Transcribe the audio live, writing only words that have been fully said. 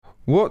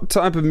What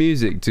type of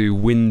music do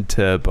wind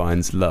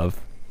turbines love?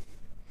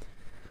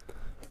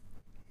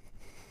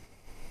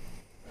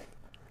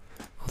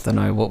 I don't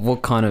know.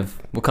 What kind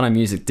of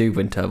music do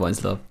wind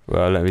turbines love?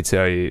 Well, let me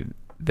tell you,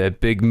 they're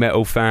big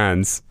metal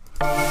fans.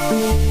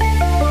 Welcome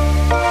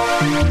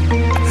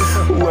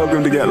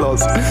to Get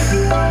Lost.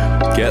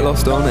 Get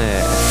Lost on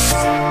air.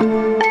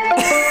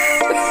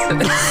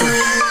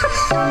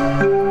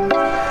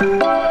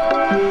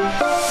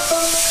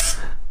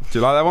 Do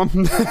you like that one?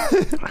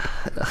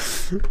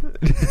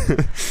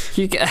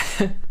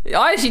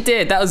 I actually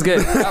did. That was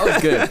good.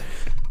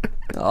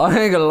 I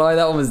ain't gonna lie,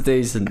 that one was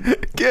decent.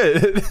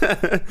 Good.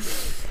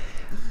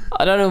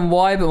 I don't know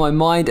why, but my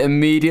mind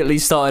immediately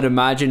started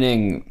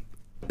imagining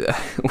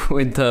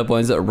wind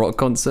turbines at a rock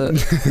concert.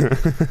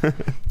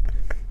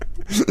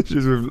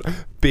 Just with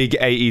big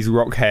 80s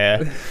rock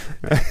hair.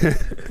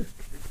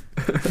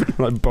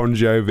 Like Bon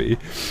Jovi.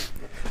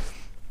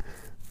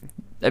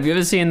 Have you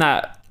ever seen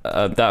that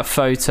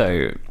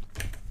photo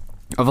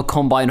of a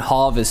combine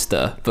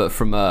harvester, but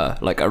from a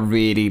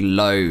really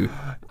low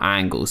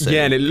angle? So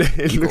yeah, and it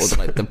looks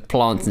like the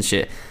plants and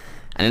shit,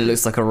 and it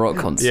looks like a rock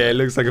concert. Yeah, it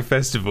looks like a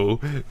festival.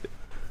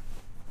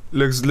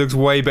 Looks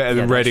way better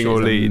than Reading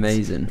or Leeds.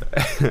 Amazing.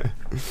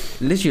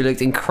 Literally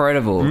looked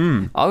incredible.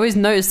 I always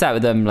noticed that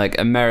with them, like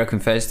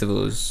American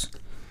festivals,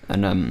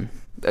 and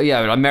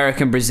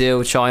American,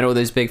 Brazil, China, all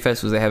those big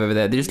festivals they have over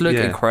there. They just look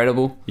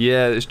incredible.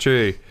 Yeah, that's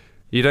true.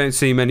 You don't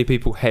see many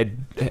people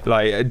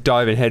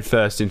diving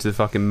headfirst into the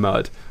fucking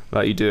mud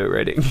like you do at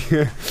Reading.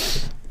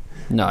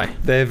 No,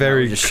 they're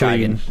very just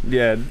clean. shagging.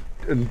 Yeah,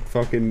 and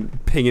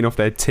fucking pinging off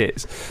their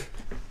tits.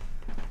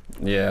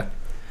 Yeah,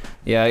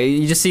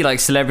 you just see like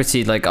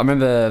celebrities. Like I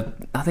remember,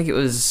 I think it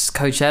was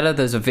Coachella.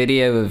 There's a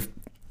video of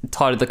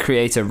Tyler the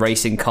Creator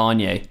racing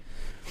Kanye.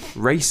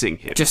 Racing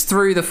him? Just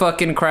through the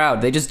fucking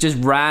crowd. They just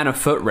ran a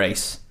foot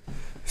race.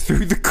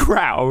 Through the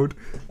crowd?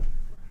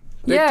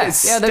 They were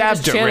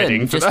just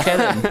chilling.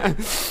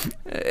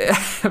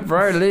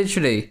 Bro,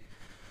 literally.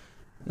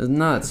 It's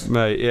nuts.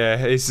 Mate,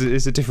 yeah, it's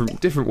a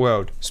different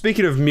world.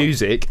 Speaking of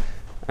music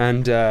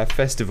and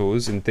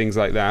festivals and things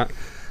like that,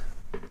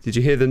 did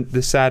you hear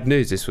the sad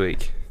news this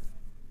week?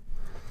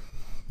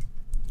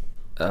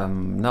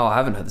 No, I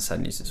haven't heard the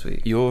sad news this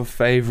week. Your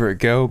favourite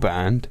girl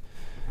band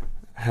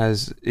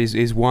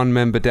is one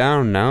member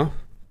down now.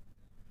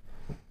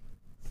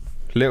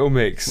 Little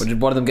Mix.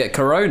 Did one of them get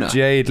corona?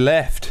 Jade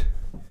left.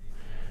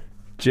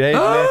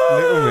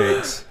 Little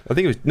Mix. I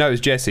think it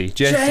was Jessie.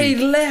 Jade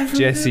left.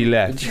 Jessie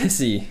left.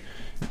 Jessie.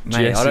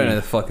 Mate, I don't know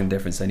the fucking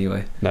difference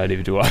anyway. No,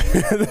 neither do I.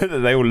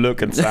 They all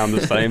look and sound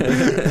the same.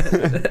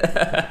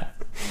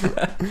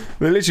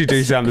 They literally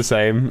do sound the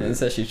same. Yeah,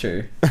 that's actually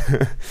true.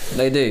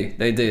 They do.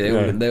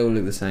 They all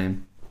look the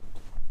same.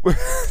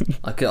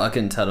 I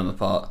couldn't tell them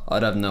apart.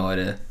 I'd have no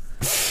idea.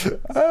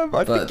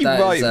 I think you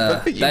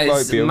might be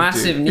able to.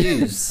 Massive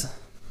news.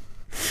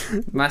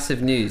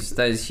 Massive news.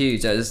 That is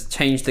huge. That has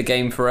changed the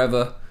game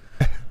forever.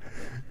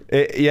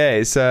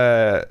 It's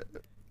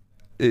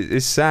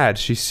sad.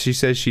 She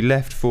says she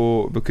left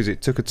because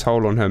it took a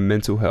toll on her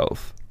mental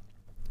health.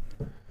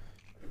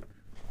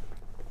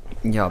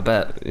 Yeah, I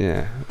bet.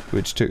 Yeah,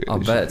 I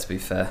bet, to be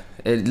fair.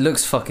 It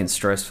looks fucking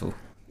stressful.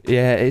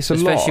 Yeah, it's a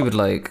lot. Especially with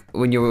like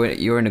when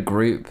you're in a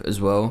group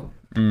as well.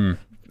 I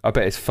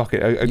bet it's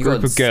fucking a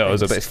group of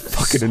girls. I bet it's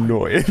fucking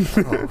annoying.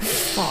 Oh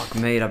fuck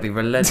me, that'd be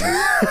relentless.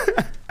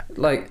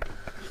 Like,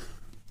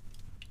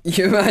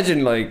 you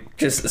imagine like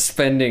just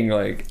spending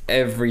like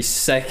every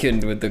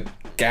second with the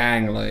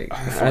gang for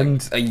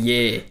a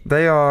year.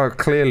 They are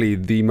clearly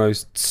the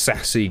most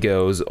sassy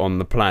girls on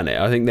the planet.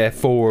 I think they're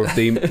four of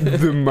the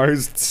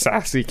most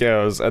sassy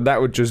girls, and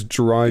that would just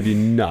drive you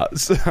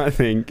nuts. I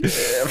think.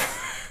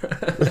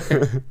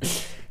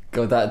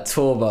 God, that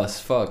tour bus,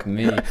 fuck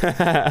me.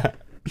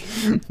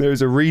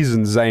 There's a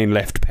reason Zayn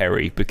left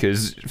Perry,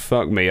 because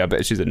fuck me, I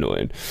bet she's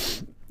annoying.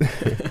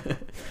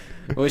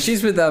 Well,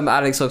 she's with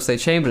Alex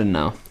Oxlade-Chamberlain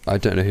now. I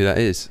don't know who that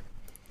is.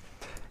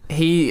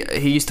 He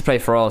used to play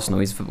for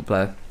Arsenal. He's a football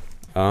player.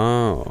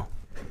 Oh.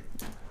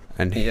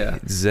 And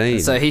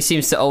Zayn. So he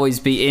seems to always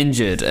be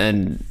injured,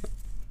 and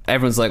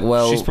everyone's like,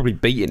 well... She's probably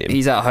beating him.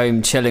 He's at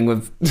home chilling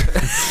with...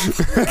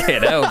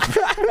 Get out.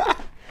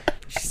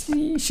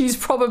 She's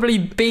probably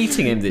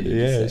beating him, didn't you?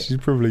 Yeah, she's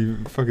probably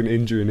fucking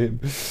injuring him.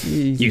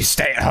 You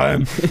stay at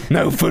home.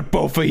 No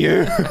football for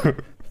you.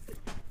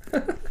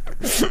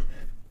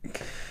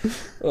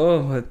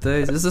 Oh my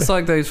days. It's just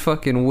like those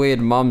fucking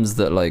weird mums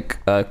that like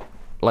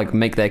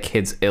make their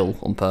kids ill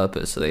on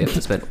purpose, so they have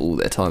to spend all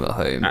their time at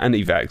home.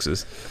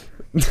 Anti-vaxxers.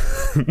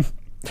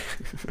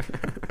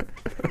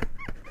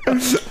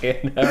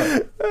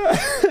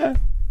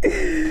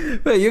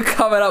 Man, you're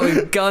coming up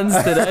with guns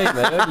today,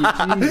 man.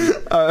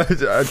 I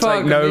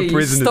take no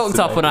prisoners. Stocked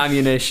up on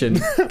ammunition.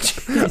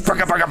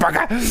 Fucking.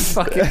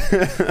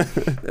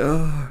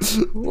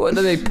 What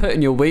do they put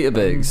in your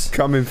Weetabix?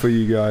 Coming for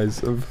you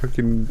guys. I'm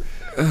fucking.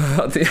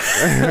 I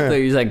thought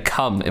you said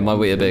cum in my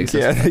Weetabix.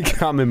 Yeah, they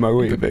come in my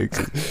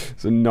Weetabix.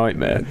 It's a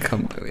nightmare.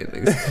 Cum in my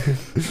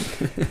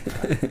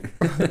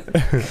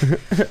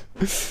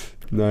Weetabix.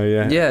 No,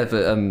 yeah. Yeah,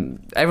 but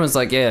everyone's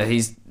like, yeah,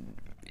 he's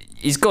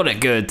got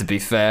it good, to be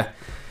fair.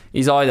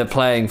 He's either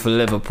playing for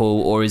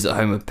Liverpool or he's at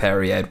home with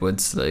Perry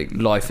Edwards. Like,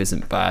 life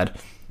isn't bad.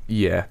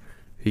 Yeah.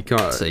 He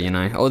can't. So,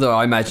 although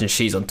I imagine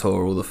she's on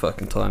tour all the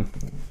fucking time.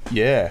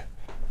 Yeah.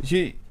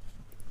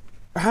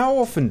 How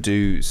often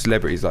do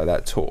celebrities like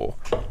that tour?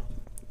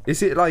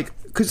 Is it like...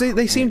 Because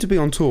they seem to be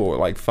on tour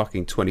like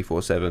fucking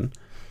 24/7.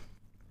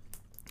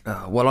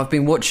 Well, I've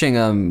been watching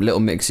Little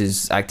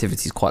Mix's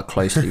activities quite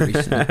closely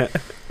recently.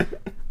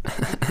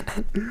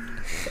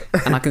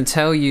 And I can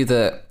tell you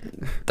that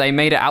they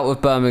made it out of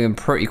Birmingham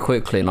pretty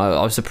quickly, and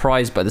I was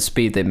surprised by the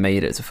speed they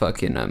made it to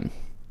fucking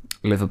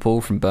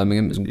Liverpool from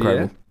Birmingham. It was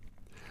incredible. Yeah.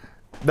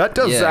 That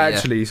does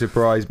actually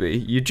surprise me.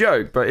 You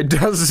joke, but it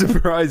does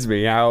surprise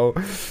me how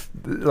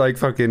like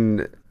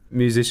fucking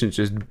musicians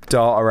just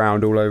dart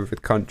around all over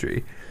the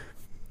country.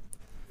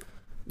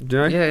 Do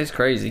you know? Yeah, it's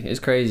crazy. It's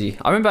crazy.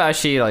 I remember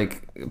actually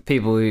like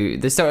people who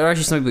there are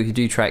actually some people who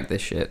do track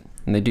this shit,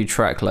 and they do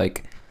track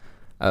like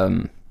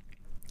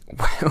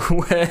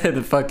where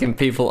the fucking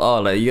people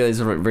are. Like, you guys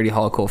are really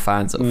hardcore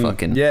fans of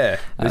fucking... Yeah,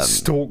 they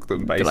stalk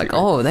them, basically. They're like,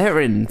 oh, they're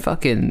in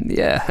fucking...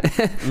 Yeah.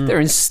 They're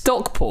in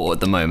Stockport at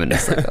the moment.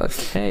 It's like,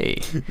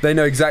 okay. They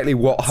know exactly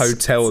what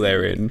hotel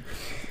they're in.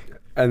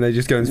 And they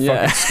just go and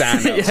fucking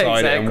stand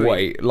outside it and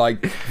wait.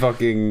 Like,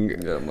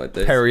 fucking...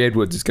 Perry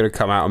Edwards is going to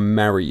come out and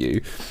marry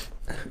you.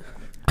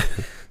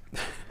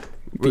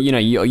 But,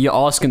 you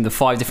ask them the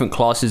 5 different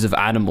classes of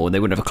animal and they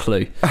wouldn't have a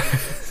clue.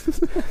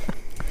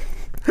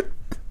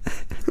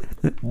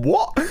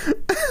 What?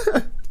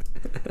 The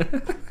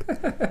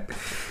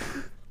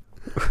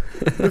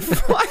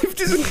 5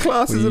 different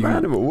classes of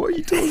animal. What are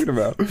you talking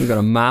about? You got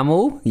a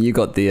mammal. You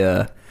got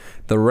the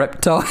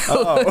reptile.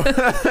 Oh.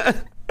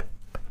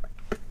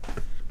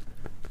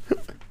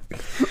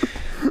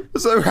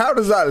 So how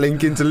does that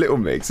link into Little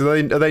Mix?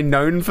 Are they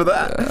known for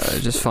that?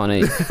 Just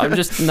funny. I'm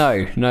just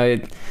no.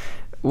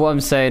 What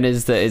I'm saying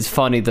is that it's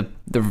funny the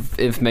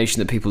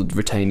information that people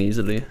retain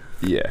easily.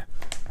 Yeah.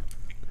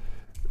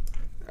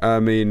 I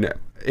mean,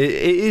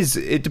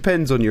 it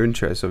depends on your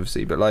interests,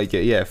 obviously, but like,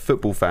 yeah,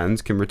 football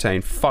fans can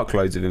retain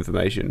fuckloads of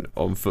information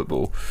on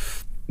football.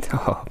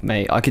 Oh,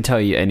 mate, I could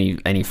tell you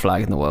any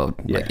flag in the world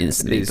like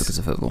instantly because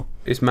of football.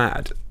 It's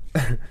mad.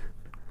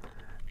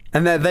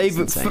 And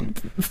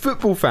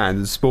football fans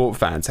and sport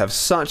fans have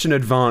such an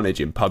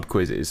advantage in pub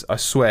quizzes, I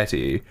swear to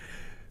you.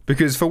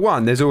 Because for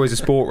one, there's always a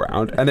sport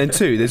round, and then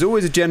 2, there's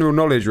always a general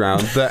knowledge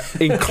round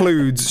that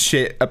includes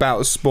shit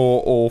about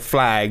sport or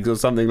flags or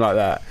something like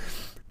that.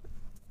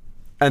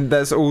 And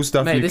that's all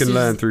stuff you can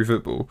learn through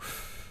football.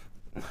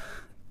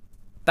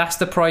 That's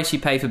the price you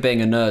pay for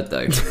being a nerd,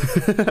 though.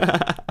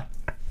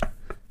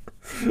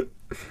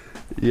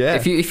 Yeah.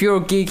 If you're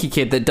a geeky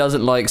kid that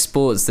doesn't like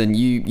sports, then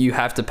you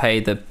have to pay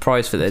the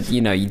price for that.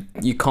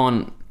 You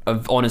can't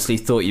have honestly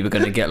thought you were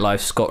going to get life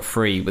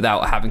scot-free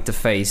without having to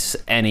face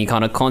any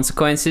kind of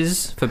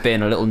consequences for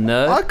being a little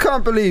nerd. I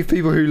can't believe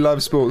people who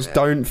love sports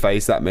don't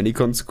face that many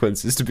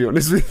consequences, to be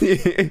honest with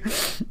you.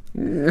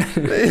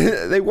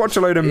 They watch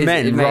a load of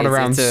men run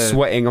around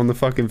sweating on the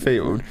fucking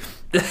field.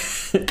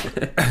 It's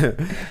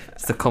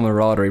the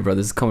camaraderie,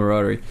 brothers.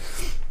 Camaraderie.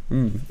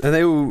 And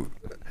they all...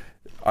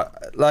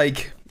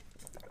 like...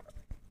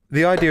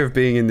 The idea of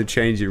being in the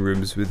changing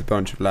rooms with a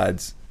bunch of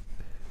lads,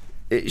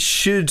 it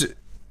should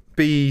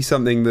be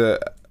something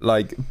that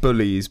like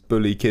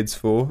bully kids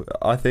for,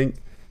 I think.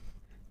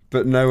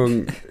 But no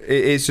one,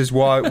 it's just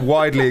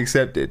widely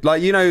accepted.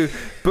 Like,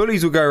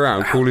 bullies will go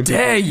around calling people...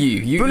 dare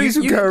you? Bullies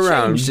will go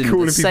around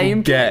calling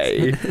people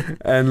gay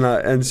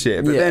and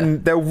shit. But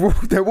then they'll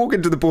walk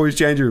into the boys'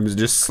 changing rooms and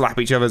just slap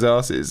each other's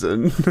asses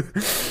and...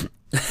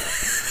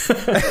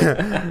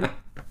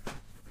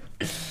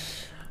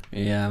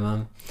 Yeah,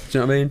 man. Do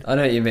you know what I mean? I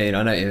know what you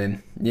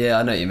mean. Yeah,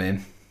 I know what you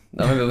mean.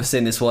 I remember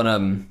seeing this one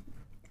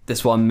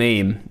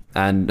meme,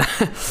 and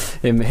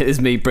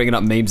it's me bringing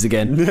up memes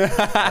again.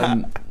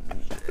 The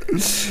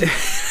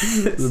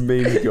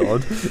meme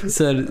god.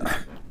 So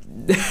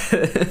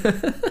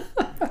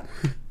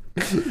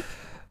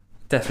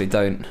definitely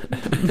don't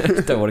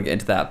want to get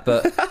into that.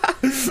 But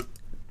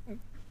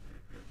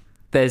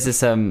there's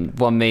this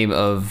one meme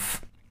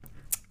of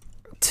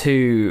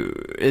two.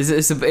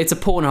 It's a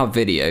Pornhub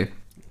video.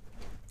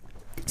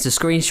 It's a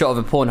screenshot of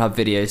a Pornhub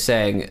video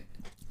saying,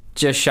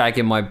 "Just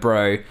shagging my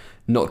bro,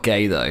 not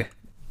gay though."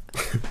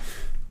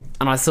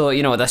 And I thought,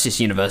 you know what, that's just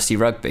university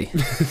rugby.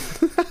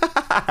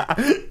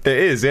 It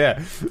is,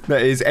 yeah.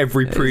 That is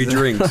every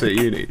pre-drinks at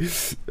uni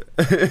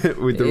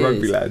with the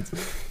rugby lads.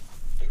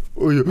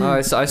 Oh, yeah.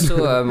 I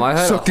saw. I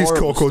heard suck his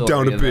cock or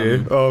down a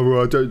beer. Oh,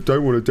 well, I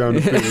don't want to down a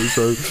beer,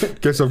 so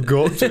guess I've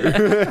got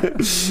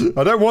to.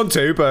 I don't want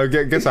to, but I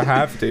guess I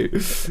have to.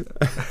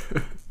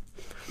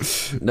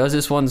 There was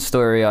this one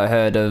story I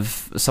heard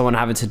of someone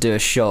having to do a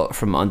shot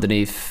from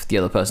underneath the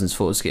other person's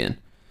foreskin.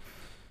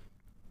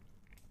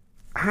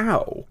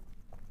 How?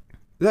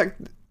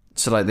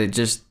 So like they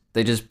just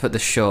put the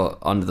shot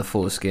under the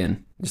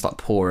foreskin, just like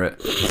pour it.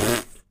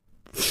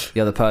 The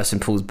other person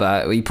pulls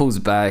back. He pulls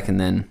it back, and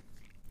then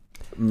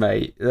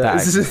mate,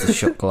 that's the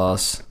shot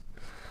glass.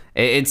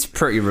 It's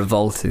pretty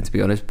revolting, to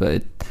be honest,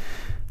 but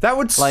that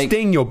would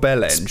sting your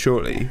bell end,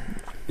 surely.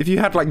 If you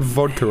had like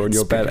vodka on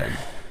your bell end.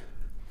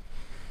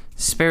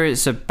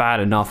 Spirits are bad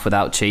enough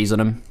without cheese on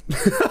them.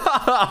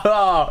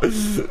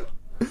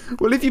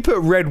 Well, if you put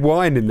red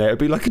wine in there, it'd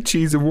be like a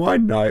cheese and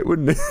wine night,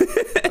 wouldn't it?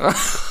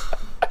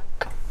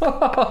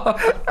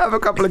 Have a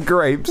couple of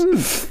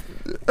grapes.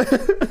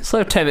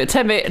 So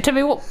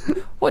Timmy,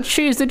 what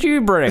cheese did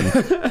you bring?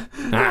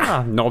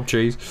 Knob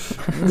cheese.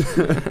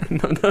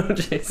 Knob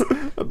cheese.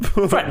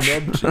 French.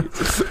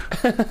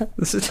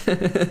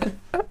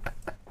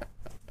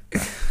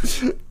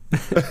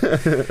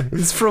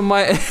 It's from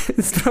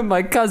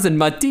my cousin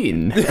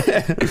Martin.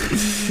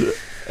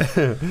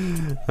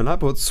 And I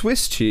bought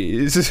Swiss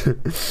cheese.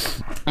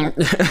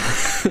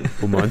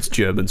 Well, mine's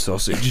German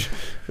sausage.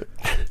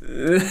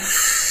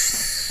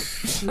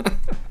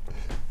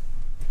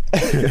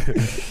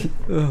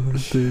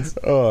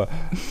 Oh,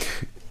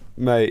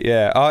 mate,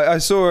 yeah. I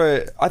saw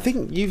it. I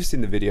think you've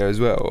seen the video as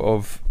well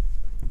of.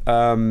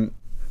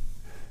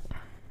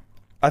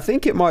 I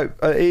think it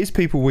is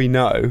people we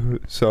know,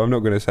 so I'm not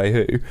going to say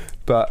who,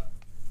 but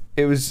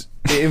it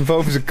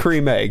involves a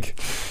cream egg.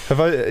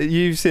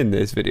 You've seen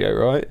this video,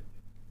 right?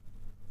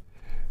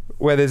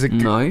 Where there's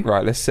no.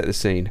 Right, let's set the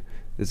scene.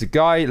 There's a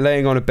guy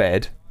laying on a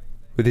bed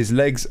with his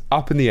legs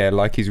up in the air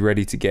like he's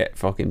ready to get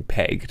fucking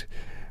pegged.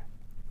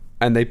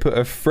 And they put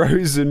a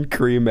frozen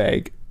cream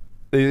egg.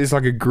 It's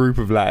like a group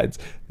of lads.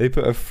 They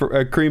put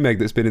a cream egg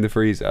that's been in the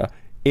freezer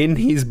in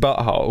his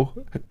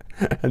butthole,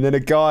 and then a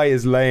guy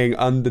is laying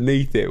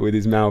underneath it with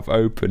his mouth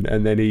open,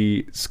 and then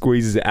he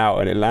squeezes it out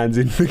and it lands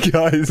in the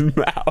guy's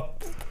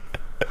mouth.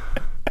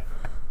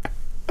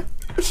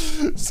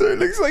 So it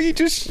looks like he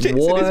just shits in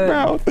his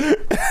mouth.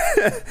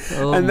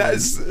 And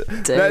that's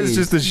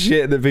just the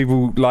shit that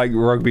people like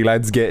rugby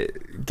lads get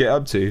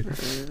up to.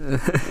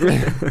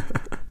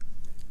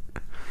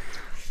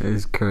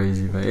 It's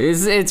crazy, mate.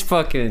 It's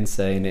fucking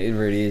insane. It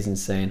really is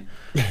insane.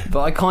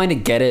 But I kind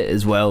of get it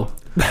as well.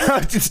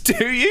 Just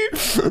do you?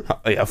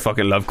 I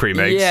fucking love cream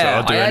eggs, so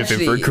I'll do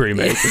anything for a cream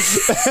egg.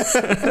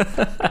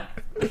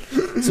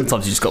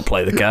 Sometimes you just got to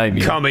play the game.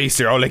 Come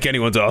Easter, I'll lick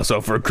anyone's arse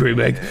off for a cream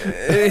egg.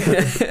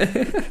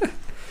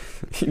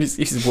 You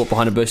just walk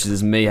behind the bushes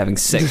as me having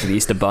sex with the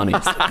Easter bunny.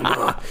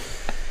 God,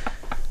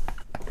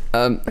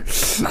 I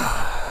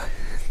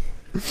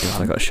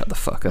gotta shut the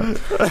fuck up.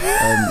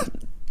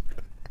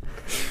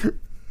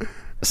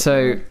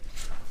 So,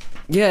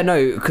 yeah,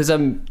 no, because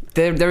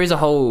there is a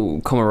whole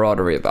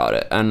camaraderie about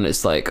it, and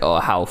it's like, oh,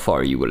 how far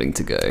are you willing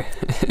to go?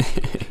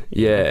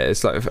 Yeah,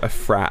 it's like a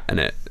frat,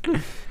 innit?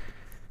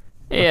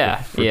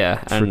 Yeah,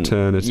 yeah, and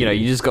fraternity. you know,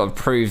 you just got to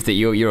prove that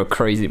you're a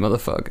crazy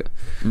motherfucker.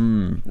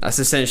 That's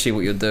essentially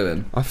what you're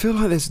doing. I feel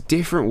like there's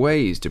different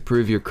ways to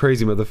prove you're a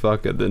crazy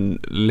motherfucker than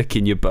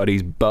licking your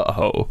buddy's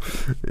butthole.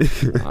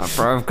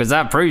 Bro, because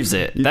that proves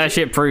it. That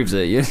shit proves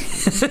it.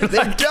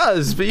 It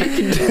does, but you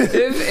can.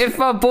 If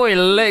my boy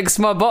licks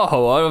my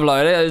butthole, I'm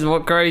like, that is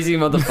what crazy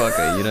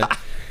motherfucker, you know.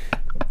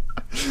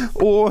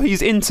 Or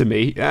he's into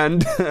me,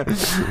 and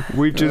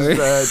we've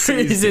just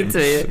he's into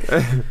you.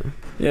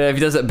 Yeah, if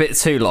he does it a bit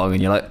too long,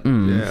 and you're like,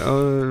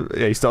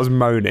 yeah, he starts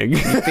moaning.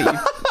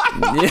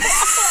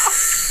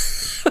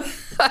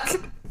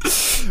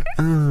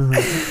 And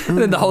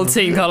then the whole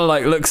team kind of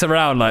like looks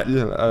around, like,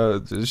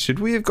 should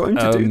we have got him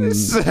to do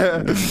this?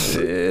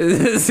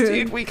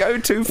 Did we go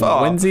too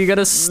far? When's he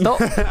gonna stop?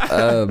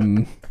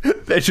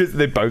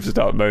 They both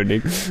start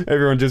moaning.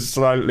 Everyone just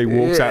silently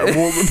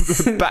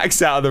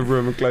backs out of the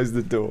room and closes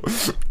the door.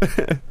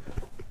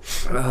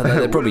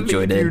 They'd probably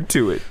join in. You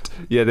to it.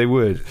 Yeah, they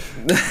would.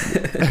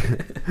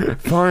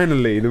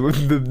 Finally,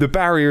 the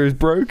barrier is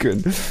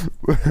broken.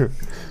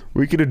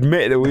 We can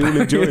admit that we all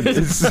enjoy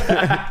this.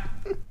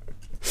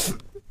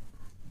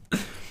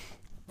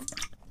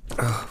 Oh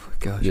my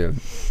gosh. Yeah.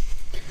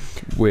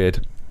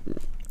 Weird.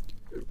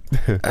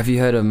 Have you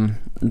heard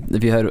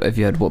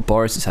what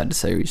Boris has had to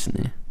say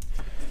recently?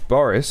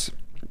 Boris?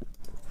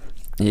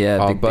 Yeah,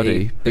 our Big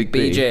buddy. Big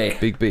BJ.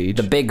 Big Beej.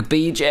 The Big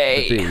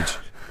BJ. The Beej.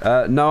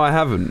 No, I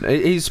haven't.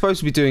 He's supposed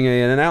to be doing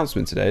an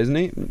announcement today, isn't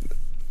he?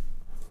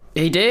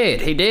 He did.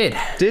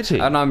 Did he?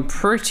 And I'm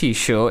pretty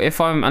sure,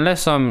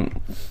 unless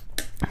I'm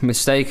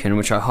mistaken,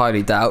 which I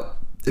highly doubt,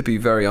 it'd be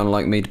very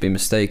unlike me to be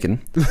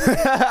mistaken.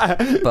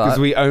 Because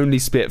we only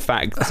spit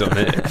facts on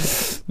it.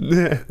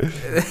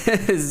 This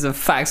is a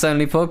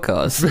facts-only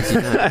podcast. As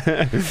you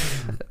know.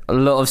 A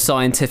lot of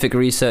scientific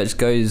research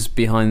goes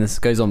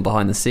on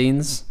behind the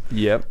scenes.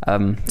 Yep.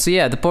 So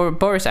yeah,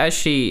 Boris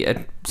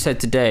actually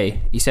said today.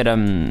 He said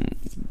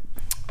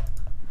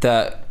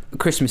that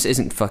Christmas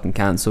isn't fucking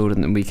cancelled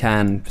and that we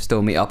can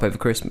still meet up over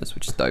Christmas,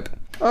 which is dope.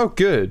 Oh,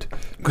 good.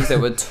 Because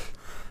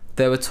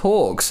there were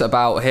talks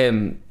about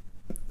him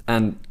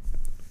and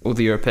all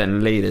the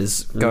European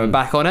leaders going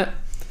back on it.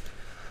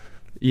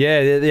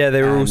 Yeah.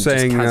 They were all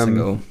saying.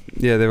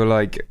 Yeah, they were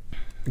like,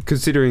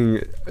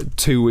 considering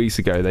 2 weeks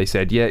ago they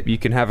said, yeah, you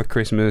can have a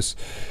Christmas,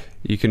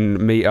 you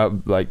can meet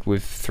up like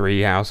with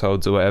 3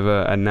 households or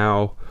whatever, and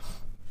now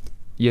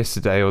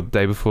yesterday or the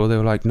day before, they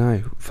were like,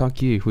 no,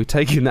 fuck you, we're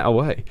taking that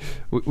away.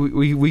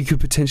 We could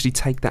potentially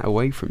take that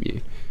away from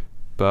you.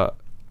 But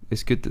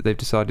it's good that they've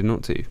decided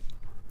not to.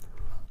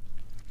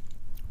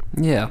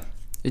 Yeah.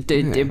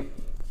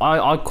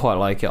 I quite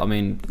like it. I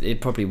mean,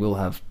 it probably will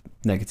have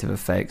negative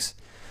effects.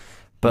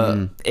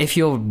 But if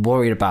you're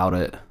worried about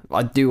it,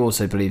 I do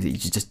also believe that you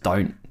just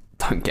don't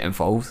get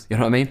involved. You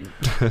know what I mean?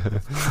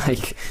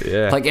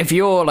 Like if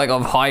you're like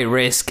of high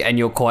risk and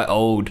you're quite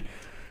old,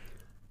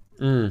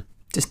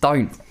 just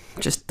don't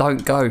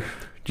go.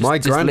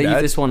 Just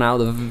leave this one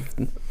out of.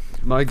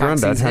 My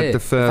granddad had the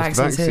first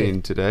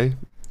vaccine today.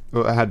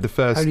 Or had the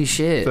first Holy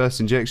shit. first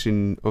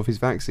injection of his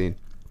vaccine.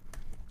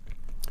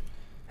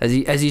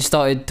 Has he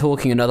started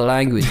talking another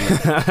language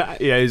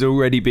yet? Yeah, he's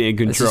already being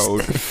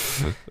controlled.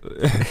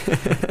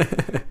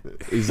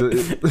 He's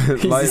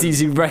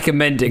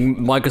recommending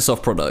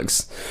Microsoft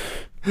products.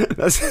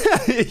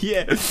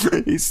 Yeah,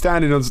 he's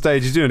standing on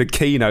stage. He's doing a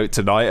keynote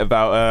tonight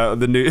about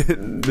the new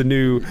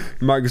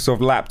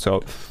Microsoft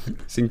laptop.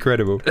 It's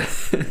incredible.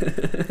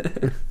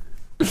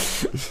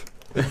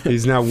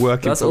 He's now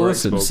working. That's for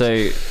awesome.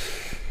 Xbox.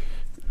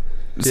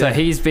 So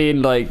he's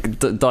been like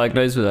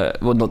diagnosed with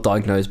it. Well, not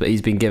diagnosed, but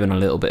he's been given a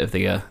little bit of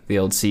the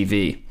old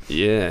CV.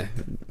 Yeah,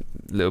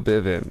 a little bit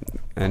of it,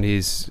 and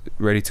he's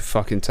ready to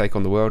fucking take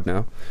on the world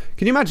now.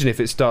 Can you imagine if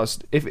it starts?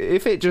 If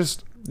it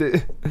just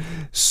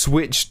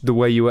switched the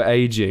way you were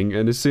aging,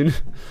 and as soon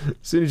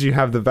as you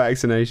have the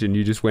vaccination,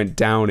 you just went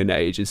down in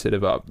age instead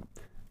of up,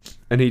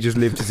 and he just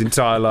lived his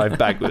entire life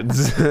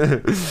backwards.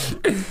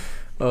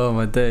 Oh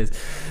my days.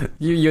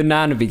 Your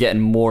nan would be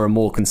getting more and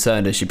more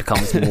concerned as she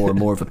becomes more and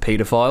more of a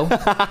paedophile.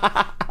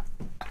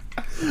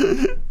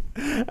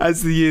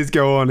 As the years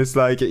go on, it's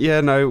like, yeah,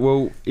 no,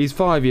 well, he's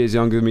 5 years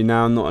younger than me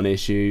now, not an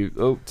issue.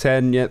 Oh,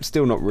 10, yep,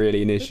 still not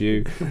really an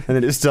issue. And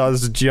then it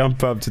starts to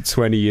jump up to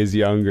 20 years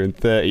younger and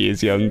 30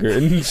 years younger,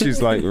 and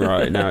she's like,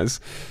 right, now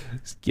it's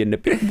getting a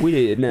bit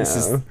weird now.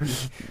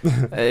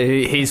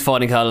 He's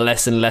finding her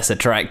less and less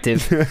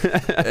attractive.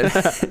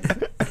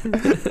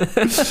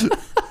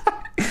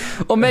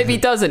 Or maybe he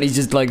doesn't. He's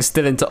just like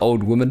still into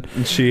old women.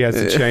 She has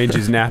to change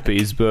his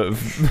nappies, but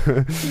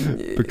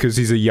because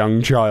he's a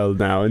young child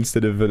now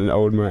instead of an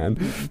old man.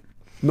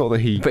 Not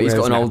that he. But he's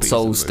got an old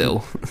soul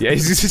still. Yeah,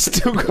 he's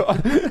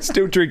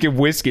still drinking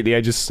whiskey at the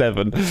age of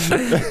 7.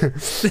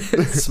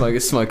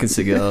 Smoking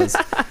cigars.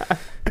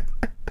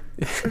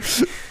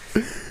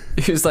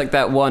 He was like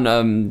that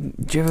one.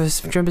 Do you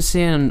remember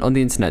seeing on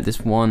the internet this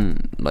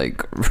one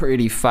like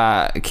really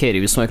fat kid?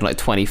 He was smoking like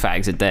 20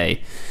 fags a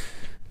day.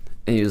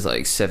 And he was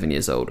like 7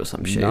 years old or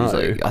some shit. No. He was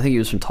like, I think he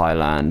was from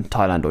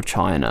Thailand or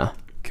China.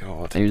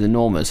 God. And he was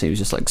enormous. He was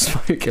just like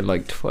smoking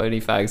like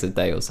 20 fags a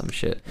day or some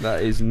shit.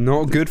 That is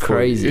not good for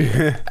crazy.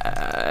 You.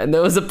 And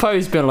there was a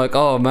post being like,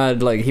 oh man,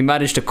 like he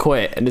managed to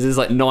quit, and there's this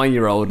like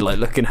 9-year-old like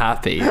looking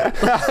happy.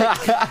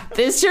 Like,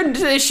 this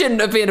shouldn't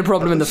have been a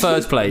problem in the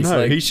first place. No,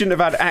 like, he shouldn't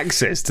have had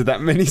access to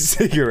that many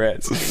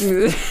cigarettes.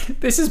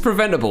 This is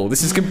preventable.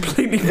 This is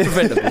completely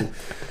preventable.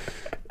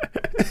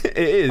 It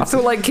is. I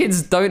feel like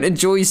kids don't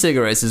enjoy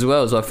cigarettes as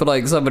well, so I feel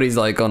like somebody's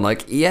like gone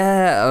like,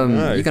 yeah,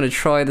 No. you're gonna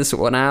try this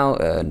one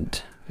out,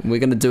 and we're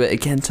gonna do it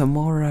again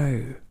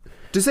tomorrow.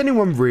 Does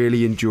anyone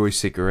really enjoy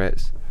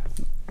cigarettes?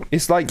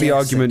 It's like the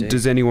argument,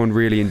 does anyone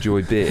really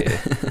enjoy beer?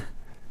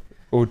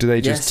 Or do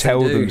they just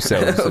tell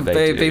themselves that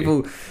they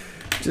do?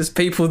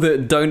 People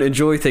that don't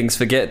enjoy things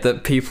forget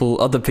that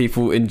other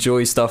people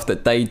enjoy stuff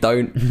that they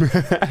don't.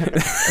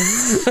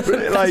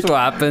 That's what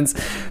happens.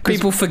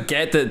 People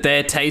forget that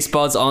their taste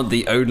buds aren't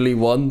the only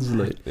ones.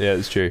 Like. Yeah,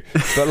 that's true.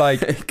 But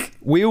like,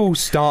 we all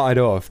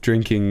started off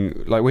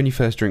drinking, like when you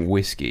first drink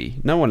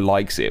whiskey, no one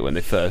likes it when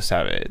they first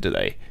have it, do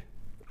they?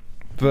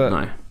 But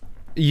no.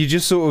 You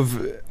just sort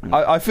of,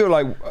 I feel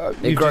like...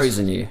 it grows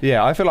in you.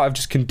 Yeah, I feel like I've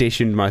just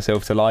conditioned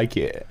myself to like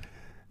it.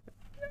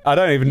 I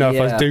don't even know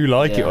if I do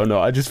like it or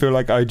not. I just feel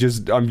like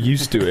I'm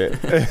used to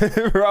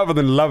it. Rather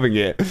than loving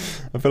it,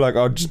 I feel like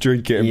I'll just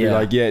drink it and be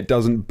like, yeah, it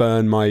doesn't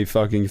burn my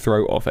fucking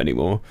throat off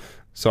anymore,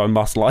 so I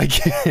must like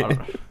it.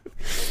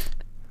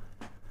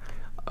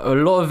 A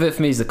lot of it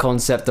for me is the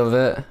concept of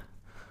it.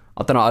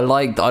 I don't know, I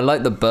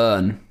like the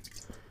burn.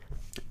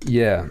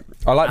 Yeah.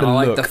 I like the look.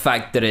 I like the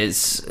fact that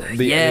it's...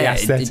 the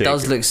aesthetic. It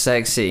does look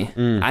sexy.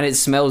 And it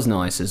smells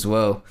nice as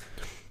well.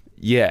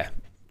 Yeah.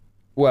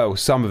 Well,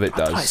 some of it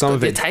does. Some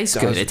of it tastes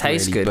good. It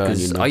tastes good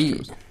because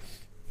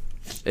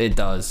it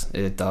does.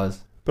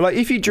 But like,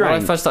 if you drank,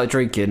 when I first started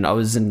drinking, I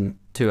was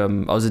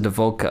into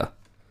vodka.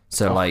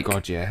 So like,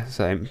 God, yeah,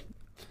 same.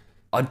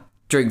 I'd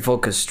drink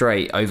vodka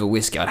straight over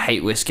whiskey. I'd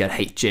hate whiskey. I'd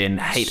hate gin.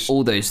 Hate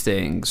all those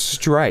things.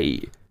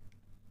 Straight.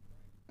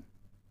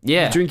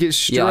 Yeah. You drink it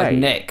straight. Yeah, I'd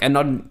neck, and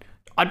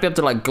I'd be able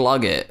to like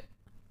glug it.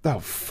 Oh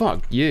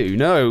fuck you!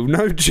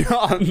 No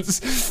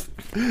chance.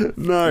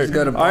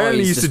 No, I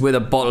only used to with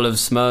a bottle of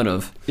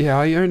Smirnoff. Yeah,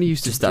 I only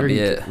used to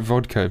drink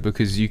vodka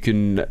because you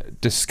can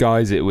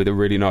disguise it with a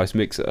really nice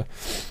mixer.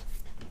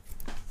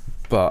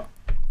 But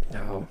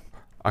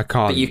I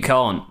can't. But you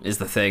can't is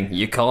the thing.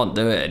 You can't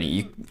do it,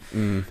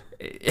 and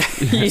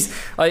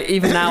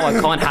Even now, I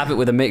can't have it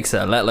with a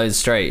mixer, let alone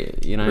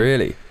straight. You know.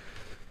 Really?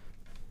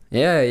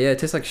 Yeah, it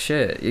tastes like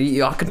shit.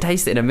 I can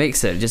taste it in a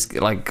mixer. Just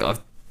like I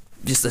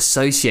just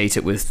associate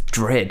it with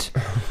dread.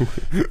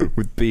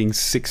 With being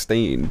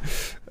 16.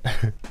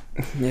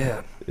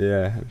 Yeah.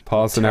 Yeah,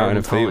 passing out in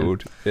a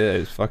field. Yeah,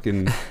 it's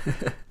fucking.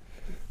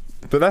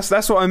 But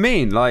that's what I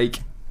mean. Like,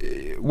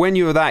 when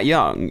you're that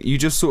young, you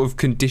just sort of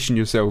condition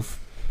yourself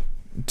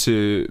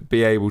to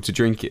be able to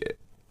drink it,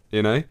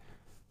 you know?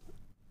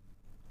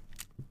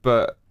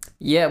 But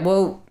yeah,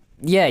 well,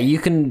 yeah, you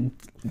can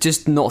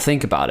just not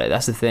think about it.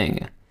 That's the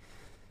thing.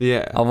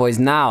 Yeah. Otherwise,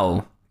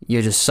 now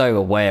you're just so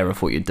aware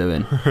of what you're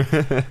doing.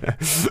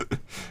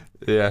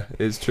 Yeah,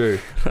 it's true.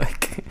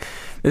 Like,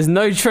 there's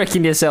no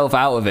tricking yourself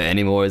out of it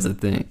anymore, is the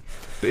thing.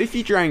 But if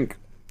you drank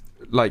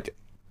like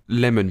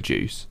lemon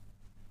juice,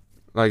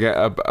 like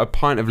a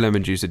pint of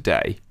lemon juice a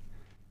day,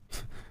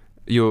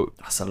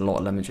 that's a lot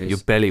of lemon juice. Your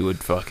belly would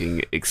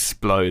fucking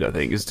explode. I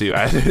think it's too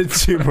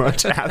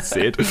much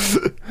acid.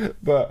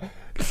 But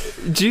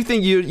do you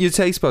think your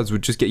taste buds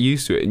would just get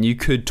used to it, and you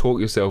could talk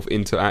yourself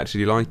into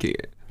actually liking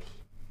it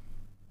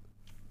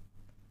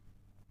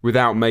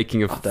without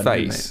making a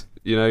face?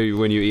 You know,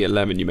 when you eat a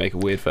lemon, you make a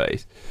weird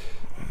face.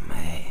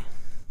 Mate.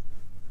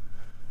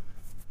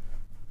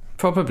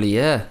 Probably,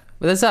 yeah.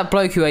 But there's that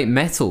bloke who ate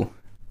metal.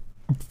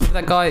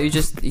 That guy who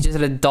just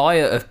had a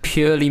diet of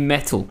purely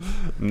metal.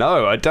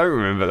 No, I don't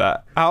remember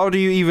that. How do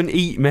you even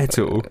eat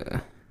metal?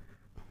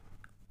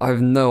 I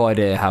have no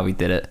idea how he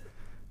did it.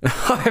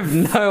 I have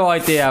no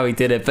idea how he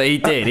did it, but he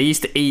did. He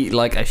used to eat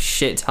like a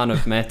shit ton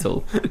of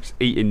metal. Just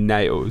eating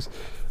nails.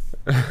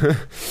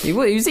 He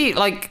was eating,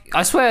 like,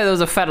 I swear there was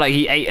a fed like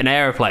he ate an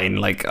airplane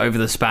like over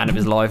the span of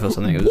his life or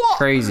something. It was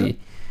crazy.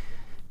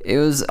 It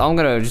was. I'm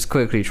gonna just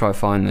quickly try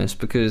find this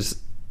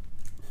because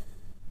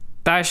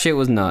that shit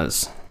was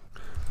nuts.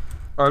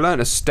 I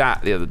learned a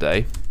stat the other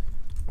day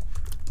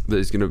that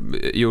is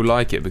you'll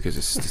like it because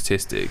it's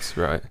statistics,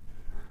 right?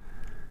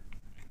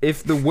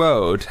 If the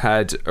world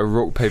had a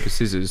rock paper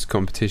scissors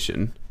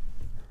competition,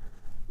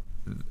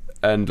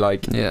 and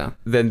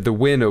then the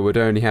winner would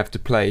only have to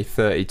play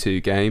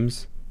 32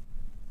 games.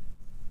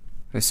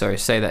 Sorry,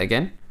 say that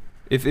again.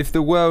 If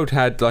the world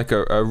had like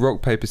a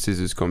rock paper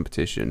scissors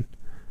competition,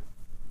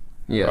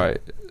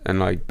 right, and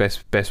like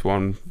best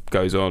one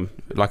goes on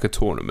like a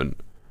tournament,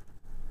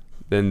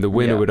 then the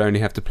winner would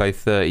only have to play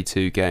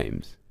 32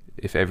 games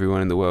if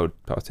everyone in the world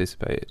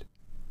participated.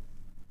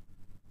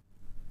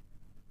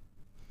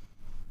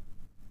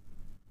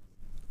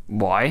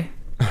 Why?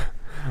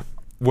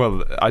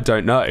 Well, I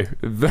don't know.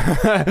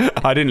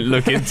 I didn't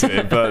look into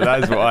it, but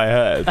that's what I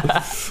heard.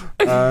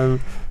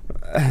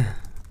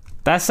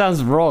 That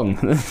sounds wrong.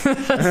 That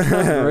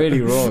sounds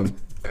really wrong.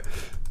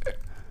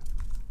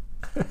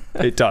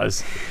 It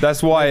does.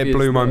 That's why it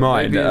blew my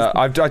mind.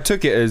 I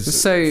took it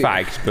as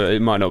fact, but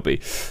it might not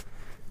be.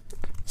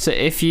 So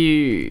if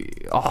you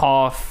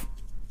half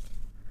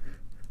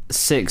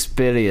 6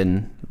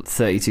 billion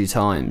 32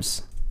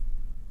 times,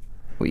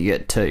 well, you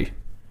get 2.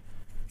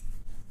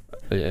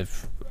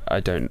 I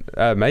don't.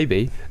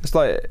 Maybe it's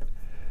like.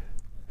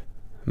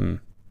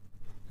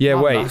 Yeah,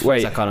 wait.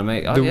 That kind of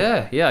make.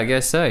 Yeah, I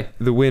guess so.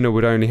 The winner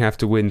would only have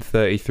to win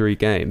 33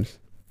 games.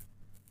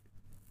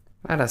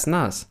 Oh, that's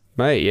nuts.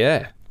 Mate,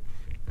 yeah.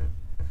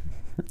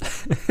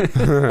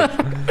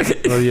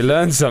 Well, you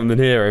learned something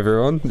here,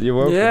 everyone. You're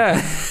welcome. Yeah.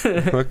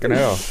 Fucking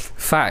hell.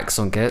 Facts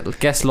on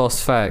Guess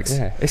Lost Facts.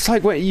 Yeah. It's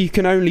like when you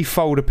can only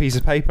fold a piece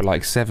of paper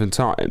like 7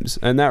 times.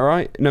 Isn't that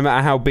right? No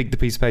matter how big the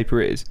piece of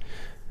paper is.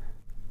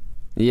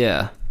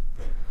 Yeah.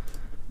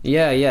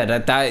 Yeah,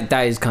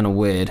 that is kind of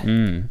weird.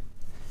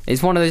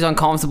 It's one of those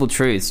uncomfortable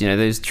truths, you know,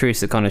 those truths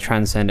that kind of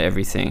transcend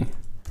everything.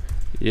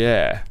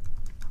 Yeah.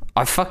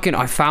 I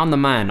found the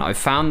man. I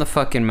found the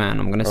fucking man.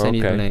 I'm gonna send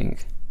you the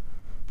link.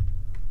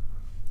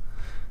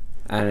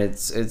 And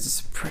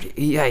it's pretty.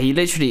 Yeah, he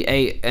literally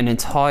ate an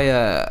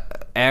entire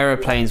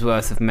aeroplane's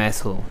worth of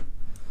metal.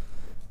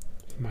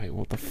 Mate,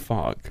 what the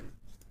fuck?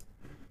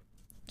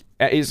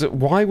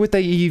 Why would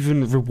they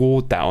even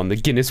reward that on the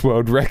Guinness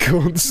World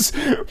Records?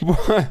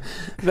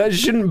 That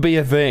shouldn't be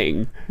a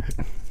thing.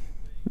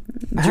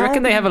 Do you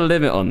reckon they have a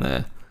limit on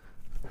there?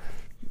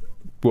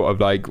 What of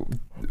like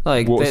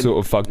what sort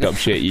of fucked up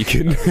shit you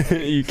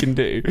can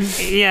do?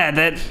 Yeah,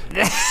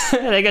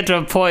 they get to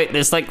a point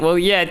that's like, well,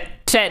 yeah,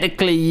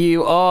 technically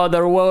you are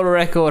the world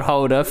record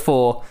holder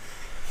for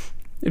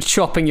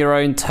chopping your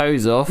own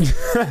toes off,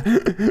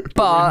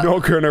 but we're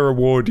not going to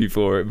reward you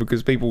for it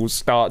because people will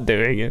start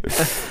doing it.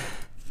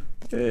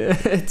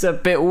 It's a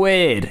bit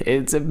weird.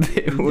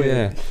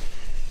 Yeah.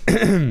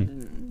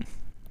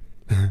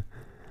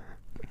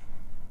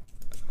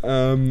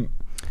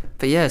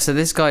 But yeah, so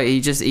this guy,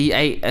 he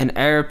ate an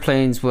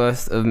airplane's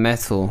worth of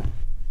metal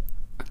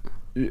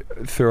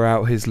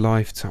throughout his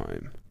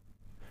lifetime.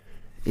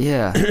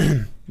 Yeah.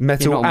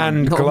 Metal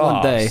and glass.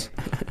 One day.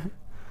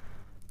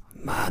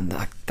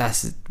 Man,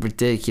 that's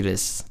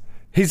ridiculous.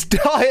 His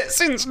diet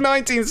since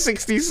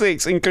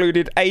 1966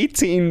 included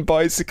 18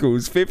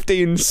 bicycles,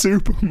 15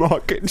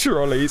 supermarket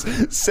trolleys,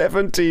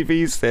 7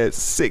 TV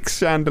sets, 6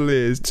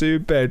 chandeliers, 2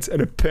 beds,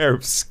 and a pair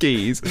of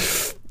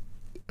skis.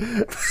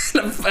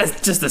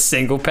 Just a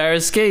single pair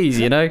of skis,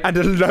 you know? And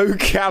a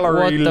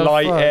low-calorie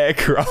light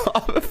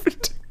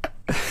aircraft.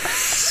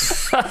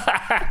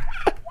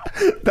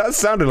 That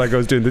sounded like I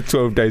was doing the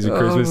 12 Days of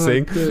Christmas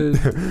thing.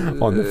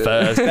 On the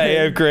first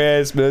day of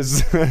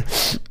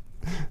Christmas.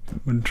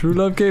 When true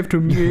love gave to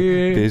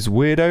me. This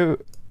widow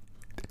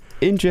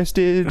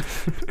ingested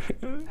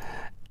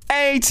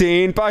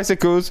 18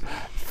 bicycles,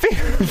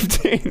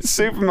 15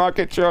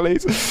 supermarket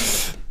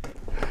trolleys.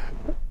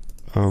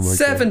 Oh my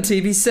 7 God.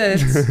 TV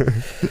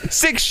sets.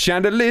 6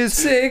 chandeliers,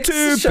 6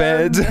 2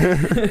 beds.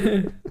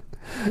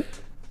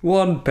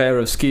 1 pair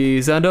of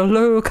skis and a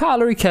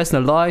low-calorie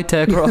Cessna light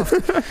aircraft.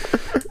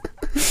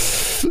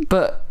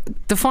 But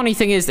the funny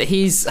thing is that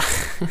he's... Do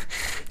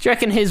you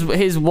reckon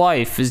his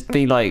wife has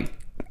been like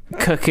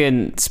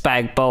cooking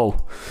spag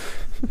bowl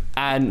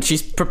and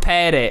she's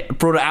prepared it,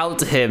 brought it out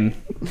to him,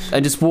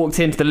 and just walked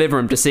into the living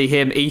room to see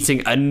him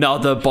eating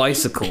another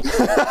bicycle?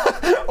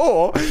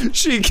 Or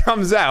she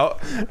comes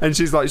out and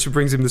she's like, she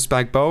brings him the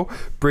spag bowl,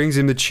 brings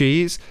him the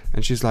cheese,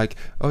 and she's like,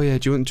 oh yeah,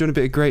 do you want a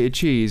bit of grated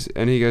cheese?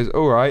 And he goes,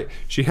 all right.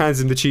 She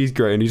hands him the cheese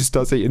grater and he just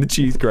starts eating the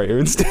cheese grater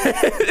instead.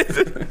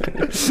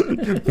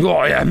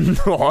 Oh yeah.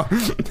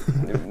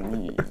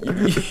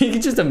 You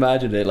can just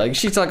imagine it. Like,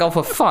 she's like, oh,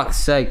 for fuck's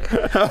sake.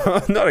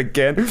 Not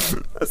again.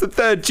 That's the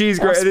 3rd cheese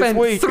grater this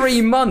week. I spent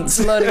 3 months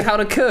learning how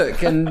to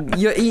cook and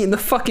you're eating the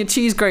fucking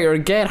cheese grater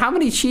again. How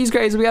many cheese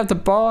graters do we have to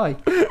buy?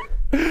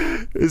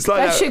 It's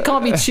like that shit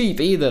can't be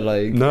cheap either.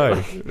 Like, no.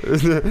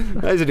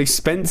 That is an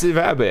expensive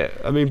habit.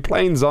 I mean,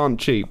 planes aren't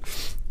cheap.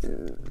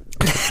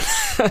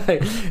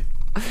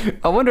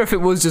 I wonder if it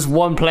was just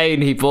one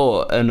plane he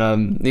bought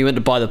and he went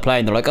to buy the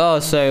plane. They're like, oh,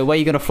 so where are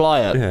you going to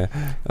fly at? Yeah.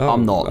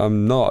 I'm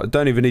not.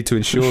 Don't even need to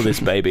insure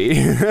this, baby.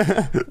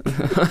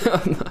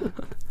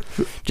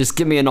 Just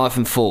give me a knife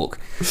and fork.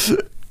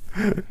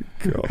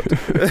 God.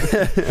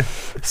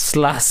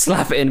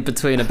 Slap it in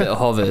between a bit of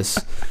hovers.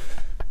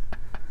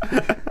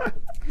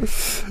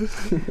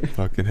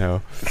 Fucking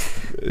hell.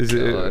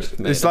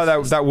 It's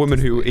like that woman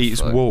who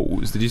eats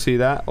walls. Did you see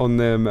that on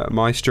the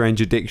My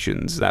Strange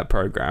Addictions, that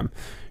program?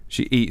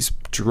 She eats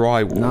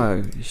drywall.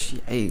 No,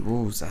 she ate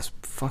walls. That's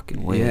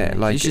fucking weird. Yeah,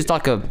 like she's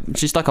like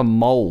a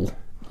mole.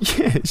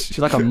 Yeah, she's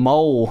like a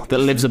mole that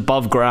lives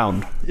above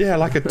ground. Yeah,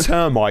 like a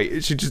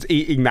termite. She's just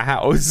eating the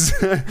house.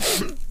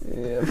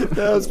 The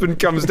husband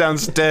comes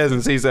downstairs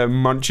and sees her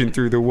munching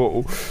through the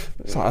wall.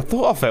 It's like, I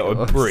thought I felt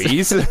a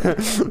breeze.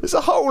 There's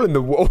a hole in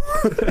the wall.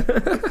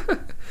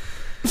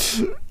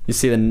 You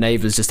see the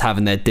neighbours just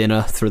having their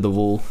dinner through the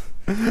wall.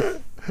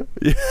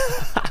 Yeah.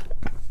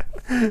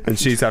 And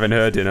she's having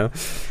her dinner.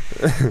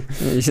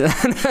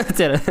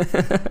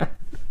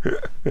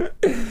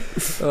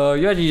 Oh,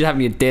 you imagine you're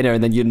having your dinner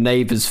and then your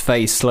neighbour's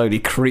face slowly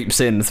creeps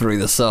in through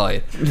the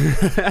side.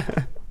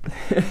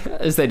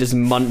 As they're just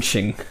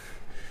munching.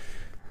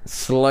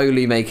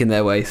 Slowly making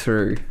their way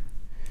through.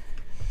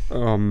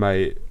 Oh,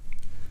 mate.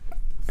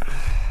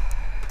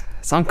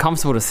 It's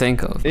uncomfortable to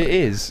think of. It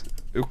is.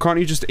 Can't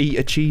you just eat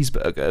a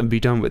cheeseburger and be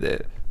done with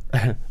it?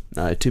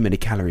 No, too many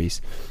calories.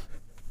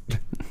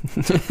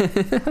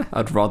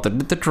 I'd rather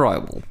the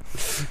drywall.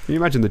 Can you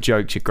imagine the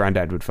jokes your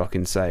granddad would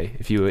fucking say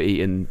if you were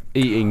eating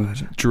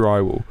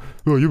drywall?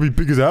 Oh, you'll be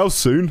big as a house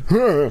soon.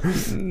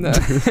 No.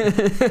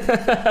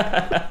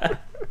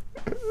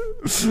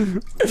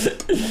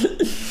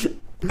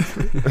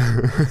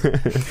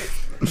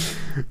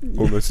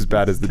 Almost as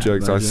bad as the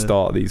jokes I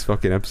start these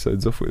fucking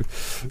episodes off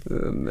with.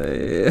 Oh,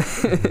 man.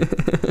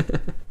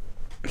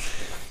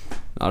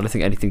 I don't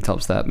think anything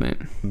tops that, mate.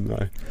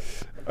 No.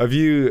 Have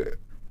you...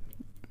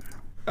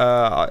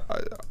 I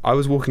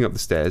was walking up the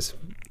stairs.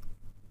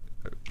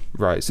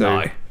 Right,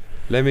 so... No.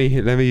 Let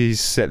me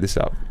set this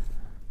up.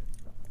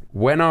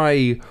 When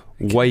I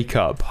wake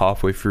up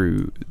halfway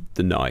through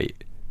the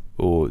night,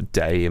 or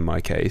day in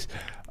my case,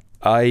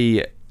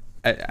 I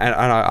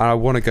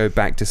want to go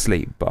back to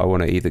sleep, but I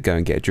want to either go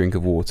and get a drink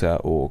of water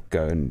or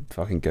go and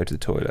fucking go to the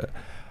toilet.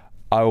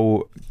 I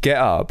will get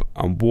up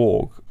and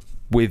walk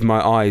with my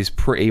eyes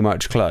pretty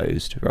much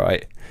closed,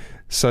 right?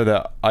 So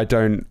that I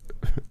don't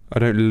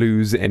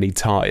lose any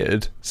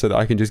tired, so that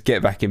I can just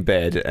get back in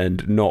bed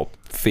and not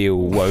feel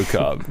woke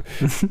up.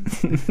 Do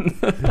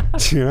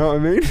you know what I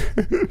mean?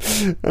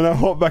 And I'll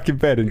hop back in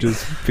bed and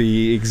just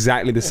be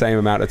exactly the same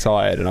amount of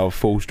tired, and I'll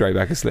fall straight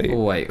back asleep.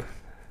 Wait.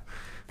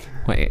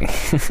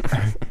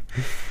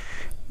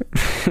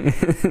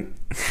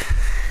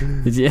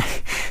 Yeah.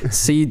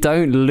 So you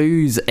don't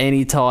lose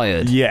any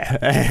tired?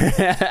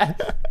 Yeah.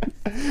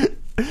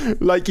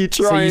 Like you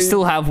try. So you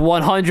still have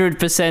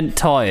 100%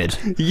 tired.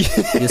 Yeah.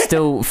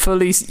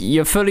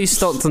 You're fully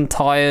stocked on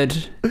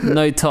tired.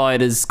 No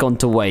tired has gone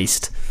to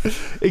waste.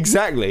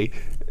 Exactly.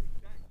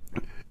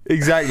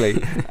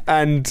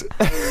 And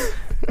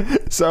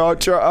so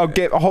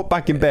I'll hop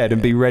back in bed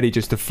and be ready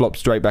just to flop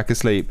straight back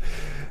asleep.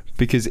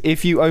 because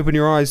if you open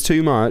your eyes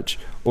too much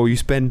or you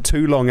spend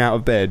too long out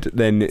of bed,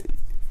 then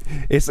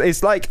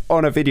it's like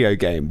on a video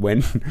game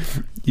when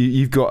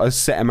you've got a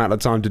set amount of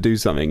time to do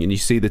something and you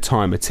see the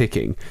timer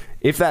ticking.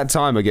 If that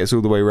timer gets all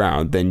the way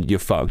around, then you're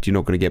fucked. You're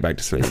not going to get back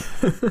to sleep.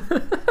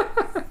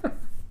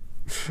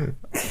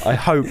 I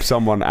hope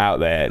someone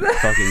out there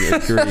fucking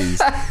agrees.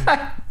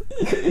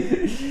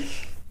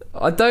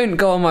 I don't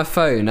go on my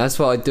phone. That's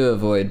what I do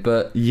avoid.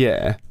 But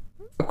yeah,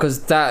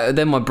 because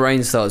then my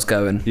brain starts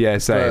going. Yeah,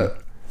 same. But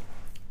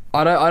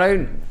I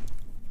don't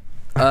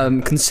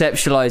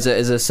conceptualize it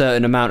as a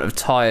certain amount of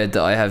tired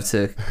that I have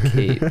to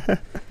keep.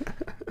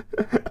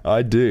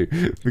 I do,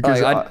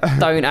 because I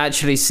don't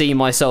actually see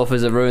myself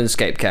as a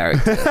RuneScape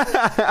character.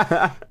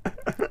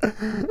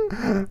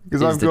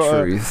 Because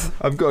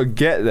I've got to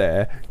get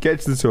there,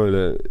 get to the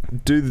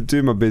toilet,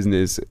 do my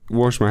business,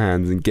 wash my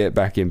hands, and get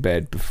back in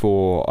bed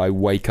before I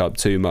wake up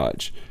too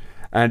much.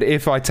 And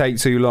if I take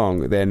too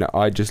long, then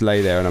I just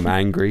lay there and I'm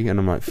angry and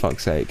I'm like,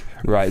 fuck's sake.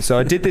 Right, so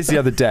I did this the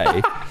other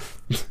day.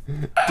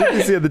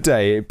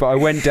 But I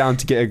went down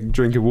to get a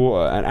drink of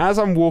water, and as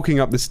I'm walking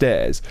up the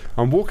stairs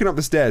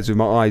with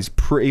my eyes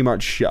pretty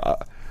much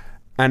shut,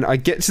 and I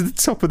get to the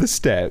top of the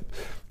step.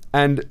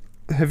 And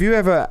have you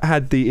ever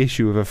had the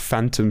issue of a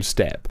phantom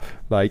step?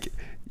 Like,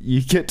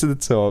 you get to the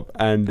top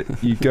and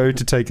you go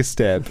to take a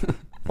step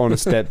on a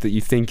step that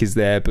you think is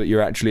there, but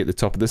you're actually at the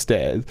top of the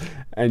stairs,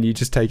 and you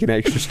just take an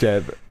extra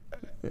step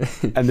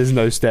and there's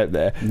no step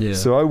there. Yeah.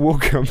 So I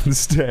walk up the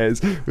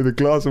stairs with a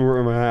glass of water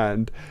in my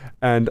hand,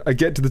 and I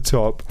get to the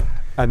top,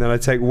 and then I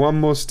take one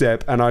more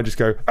step, and I just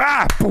go,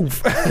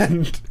 poof,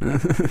 and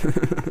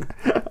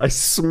I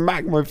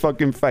smack my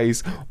fucking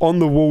face on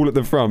the wall at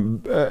the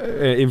front,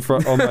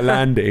 on my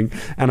landing,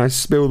 and I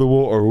spill the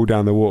water all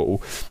down the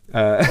wall.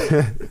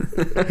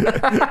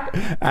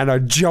 And I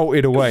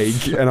jolted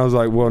awake, and I was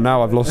like, well,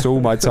 now I've lost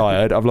all my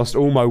tired, I've lost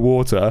all my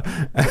water.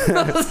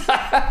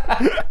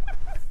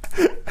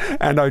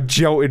 And I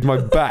jolted my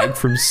back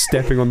from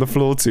stepping on the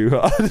floor too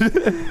hard.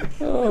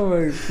 Oh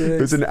my god!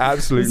 It was an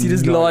absolute. Was he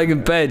just lying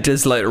in bed,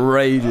 just like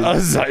raging? I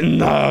was like,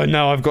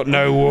 no, I've got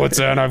no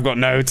water and I've got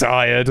no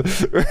tired.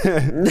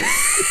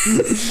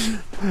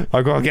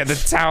 I've got to get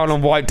the towel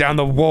and wipe down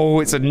the wall.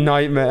 It's a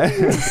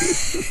nightmare.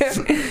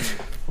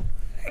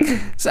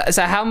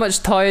 So how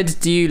much tired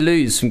do you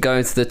lose from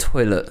going to the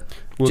toilet?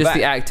 Well, just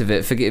the act of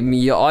it. Forgive me.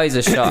 Your eyes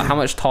are shut. How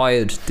much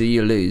tired do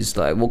you lose?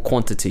 Like, what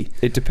quantity?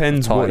 It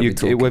depends whether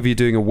you're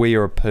doing a wee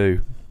or a poo.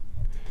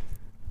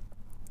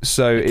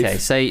 So okay,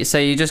 so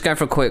you're just going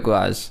for a quick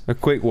waz. A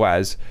quick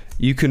waz.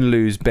 You can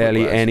lose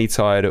barely any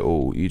tired at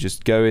all. You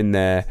just go in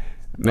there,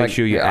 make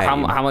sure you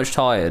aim. How much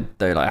tired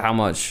though? Like how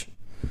much?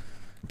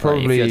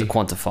 Probably. Like, if you had to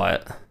quantify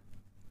it,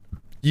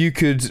 you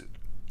could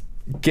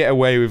get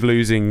away with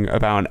losing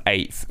about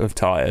 1/8 of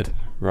tired,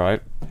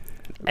 right?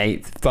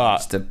 1/8,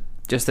 but.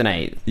 Just an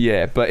 8.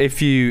 Yeah, but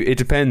it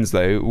depends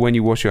though. When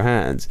you wash your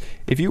hands,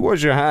 if you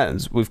wash your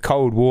hands with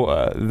cold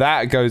water,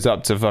 that goes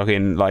up to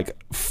fucking like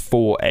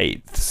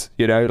 4/8.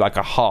 You know, like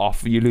a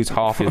half. You lose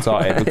half your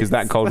tired because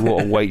that cold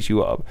water wakes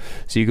you up.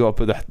 So you got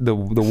to put the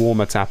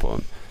warmer tap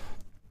on.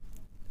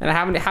 And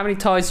how many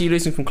tides are you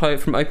losing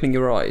from opening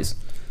your eyes?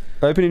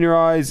 Opening your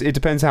eyes, it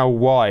depends how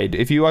wide.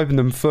 If you open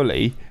them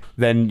fully,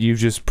 then you've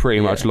just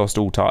pretty much lost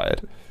all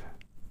tired.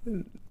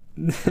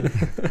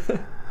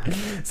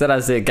 So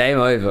that's it. Game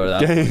over.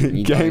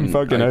 Game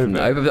fucking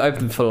over.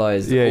 Open full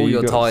eyes. Yeah, all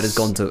your tide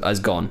has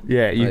gone.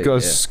 Yeah, you've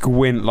got to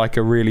squint like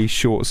a really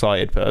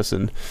short-sighted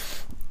person,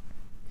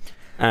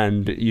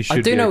 and you should.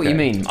 I do know what you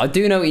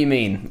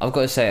mean. I've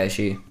got to say,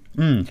 actually,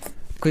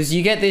 because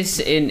you get this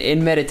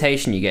in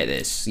meditation. You get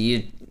this.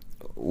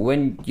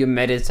 When you're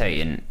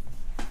meditating,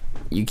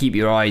 you keep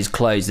your eyes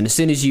closed, and as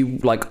soon as you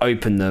like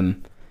open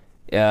them,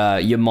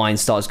 your mind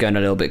starts going a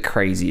little bit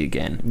crazy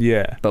again.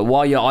 Yeah. But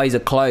while your eyes are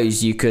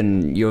closed,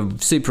 you're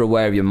super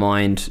aware of your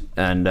mind,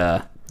 and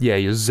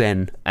you're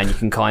zen, and you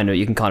can kind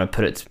of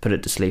put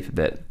it to sleep a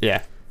bit.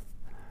 Yeah.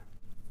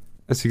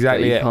 That's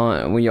exactly it.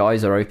 When your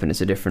eyes are open, it's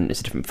a different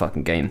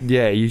fucking game.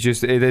 Yeah,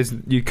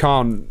 you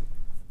can't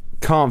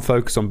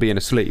focus on being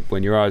asleep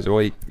when your eyes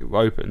are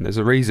open. There's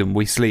a reason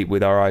we sleep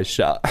with our eyes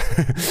shut.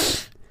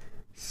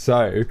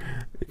 So,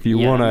 if you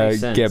want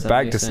to get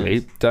back to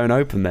sleep, don't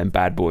open them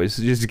bad boys.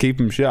 Just keep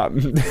them shut.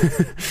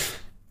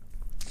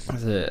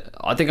 That's it.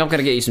 I think I'm going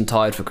to get you some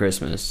Tide for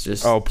Christmas.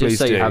 Just so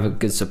you have a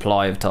good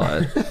supply of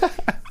Tide.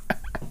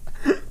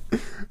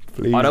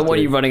 I don't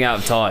want you running out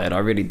of Tide. I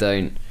really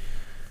don't.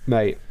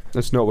 Mate,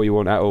 that's not what you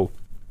want at all.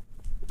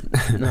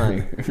 No.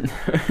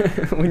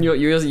 When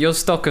your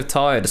stock of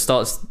Tide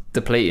starts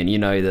depleting, you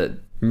know that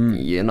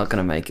you're not going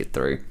to make it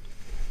through.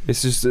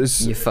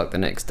 You fuck the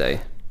next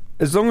day.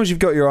 As long as you've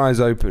got your eyes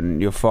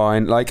open, you're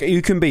fine. Like,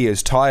 you can be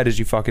as tired as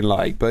you fucking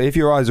like, but if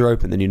your eyes are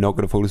open, then you're not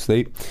going to fall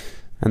asleep.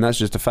 And that's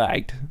just a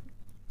fact.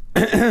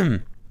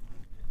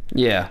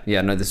 Yeah,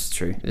 no, this is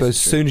true. But as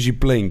soon as you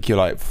blink, you're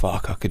like,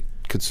 fuck, I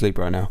could sleep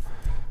right now.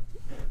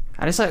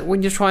 And it's like,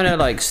 when you're trying to,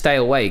 like, stay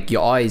awake,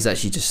 your eyes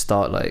actually just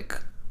start, like,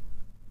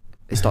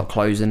 they start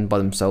closing by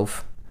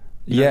themselves.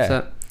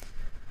 Yeah.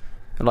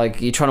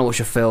 like you're trying to watch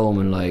a film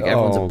and like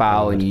everyone's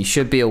about and you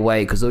should be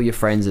awake because all your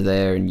friends are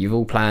there and you've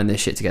all planned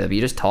this shit together, but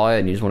you're just tired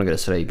and you just want to go to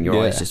sleep and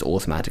your eyes just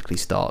automatically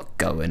start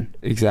going.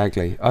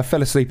 Exactly. I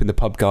fell asleep in the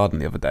pub garden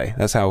the other day.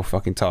 That's how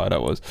fucking tired I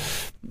was.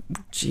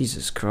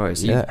 Jesus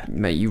Christ.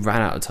 Mate, you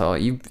ran out of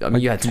time. You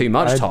had too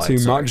much tired.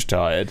 Too much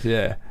tired,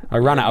 yeah. I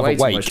ran out of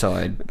a wake. Too much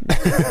tired.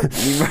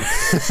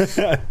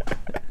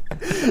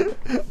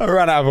 I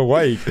ran out of a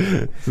wake.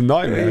 It's a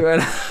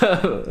nightmare.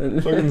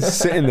 Fucking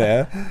sitting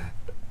there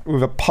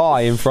with a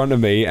pie in front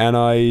of me and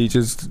I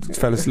just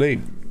fell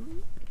asleep.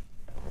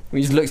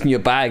 You just looked in your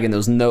bag and there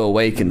was no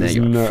awake in there.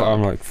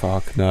 I'm like,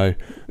 fuck, no,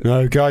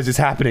 guys, it's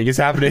happening.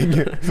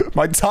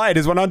 My tired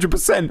is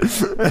 100%.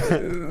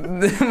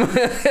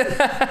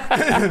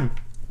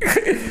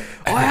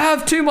 I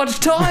have too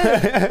much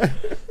time.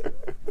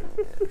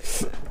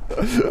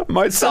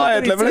 My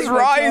tired level is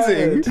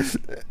rising.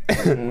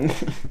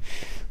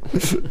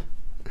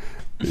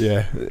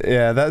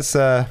 yeah, that's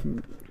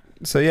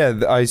so yeah,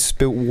 I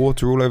spilt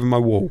water all over my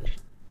wall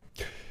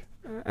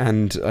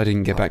and I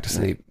didn't get back to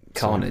sleep.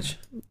 Carnage.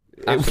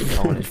 Absolute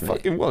carnage, mate.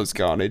 Fucking was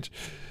carnage.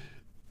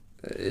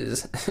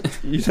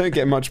 You don't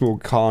get much more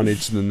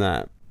carnage than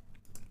that.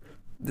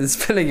 The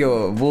spilling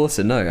your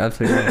water, no,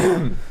 absolutely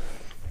not.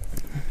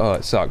 Oh,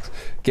 it sucks.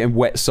 Getting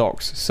wet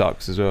socks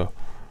sucks as well.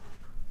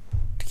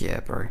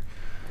 Yeah, bro.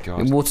 God.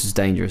 And water's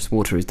dangerous.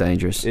 Water is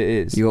dangerous. It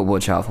is. You got to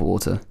watch out for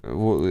water.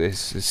 It's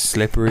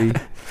slippery.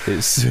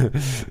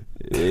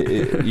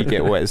 You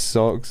get wet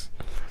socks.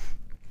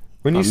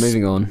 When you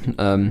moving on.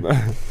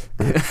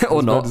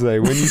 Or not. To say,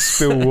 when you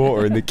spill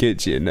water in the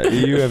kitchen, are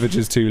you ever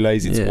just too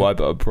lazy to wipe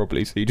it up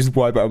properly? So you just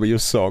wipe it up with your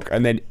sock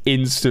and then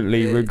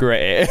instantly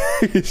regret it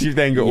because you've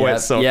then got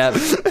wet socks. Yep.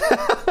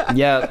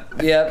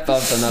 I've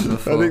done that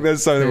before. I think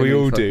that's something we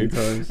all do.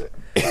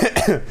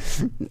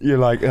 You're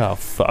like, oh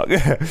fuck,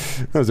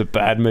 that was a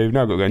bad move.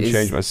 Now I've got to go and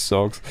change my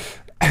socks.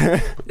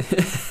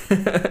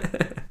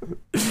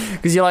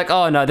 Because you're like,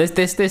 oh no,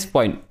 this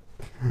won't.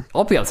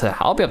 I'll be able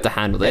to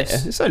handle this.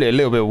 Yeah, it's only a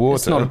little bit of water.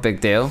 It's not a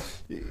big deal.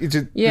 It's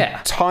just the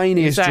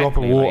tiniest drop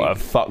of water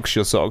fucks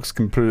your socks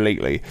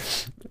completely.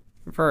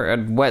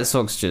 And wet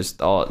socks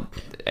just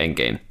end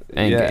game.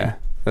 Game.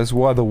 That's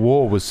why the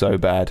war was so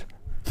bad.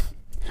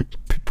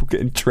 People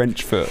getting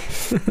trench foot.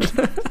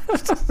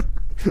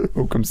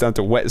 All comes down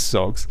to wet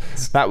socks.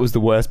 That was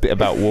the worst bit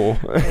about war.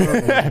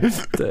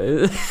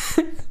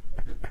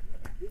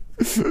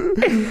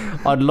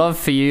 I'd love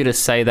for you to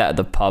say that at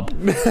the pub.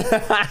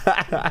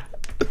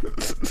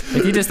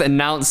 If you just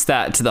announced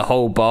that to the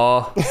whole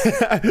bar.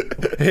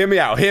 Hear me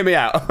out. The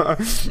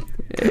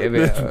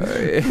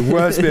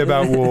worst bit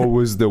about war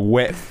was the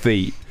wet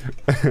feet.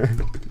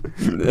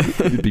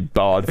 You'd be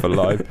barred for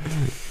life.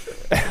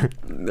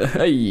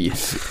 Hey,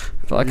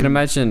 but I can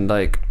imagine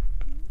like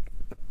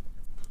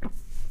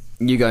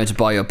you going to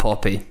buy your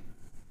poppy.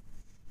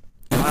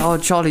 Oh,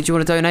 Charlie, do you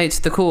want to donate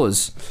to the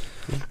cause?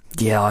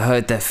 Yeah, I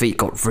heard their feet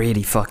got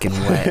really fucking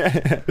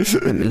wet.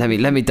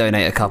 let me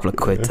donate a couple of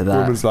quid to that.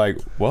 Woman's like,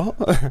 what?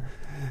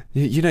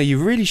 You know, you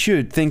really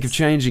should think of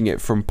changing it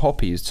from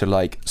poppies to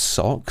like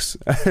socks.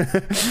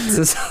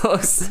 To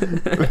socks.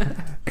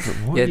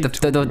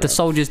 The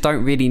soldiers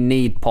don't really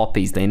need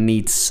poppies; they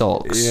need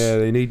socks. Yeah,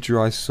 they need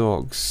dry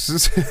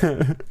socks.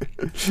 Have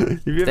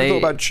you ever thought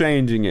about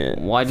changing it?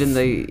 Why didn't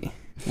they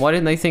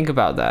think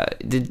about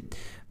that?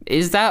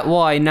 Is that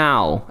why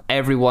now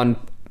everyone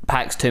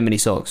packs too many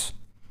socks?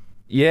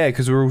 Yeah,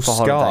 because we're all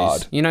scarred.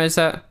 Holidays. You know, is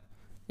that?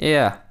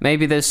 Yeah,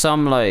 maybe there's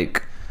some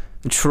like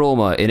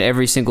trauma in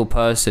every single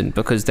person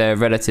because their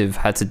relative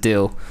had to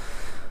deal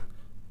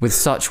with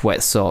such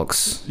wet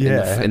socks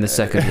in the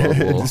Second World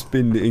War. It's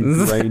been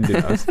ingrained in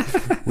us.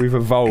 We've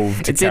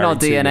evolved. It's in our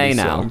DNA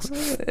now.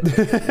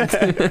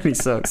 Many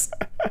socks.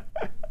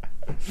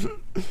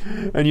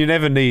 And you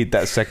never need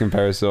that second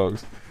pair of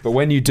socks. But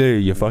when you do,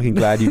 you're fucking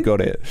glad you got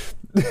it.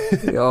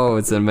 Oh,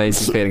 it's an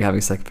amazing feeling having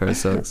a second pair of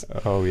socks.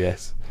 Oh,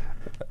 yes.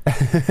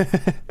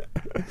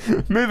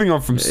 Moving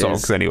on from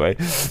socks, anyway.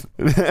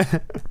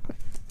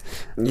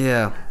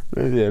 Yeah.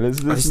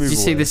 Let's move on. Did you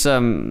see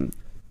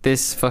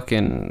this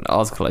fucking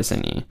article I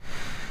sent you?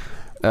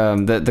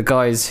 The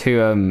guys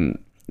who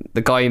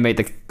the guy who made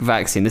the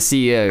vaccine, the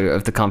CEO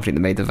of the company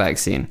that made the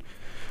vaccine,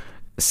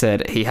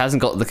 said he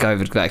hasn't got the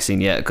COVID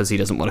vaccine yet because he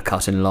doesn't want to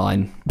cut in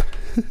line.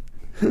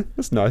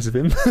 That's nice of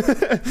him.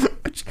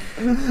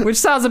 Which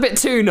sounds a bit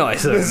too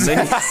nice. You know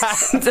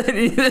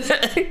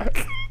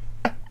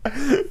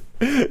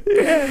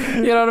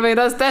what I mean?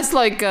 That's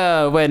like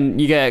when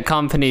you get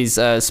companies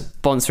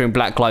sponsoring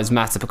Black Lives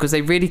Matter because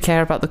they really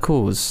care about the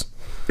cause.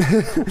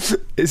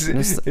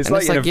 It's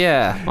like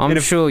yeah, I'm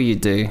sure you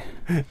do.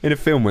 In a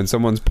film, when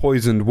someone's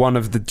poisoned one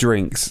of the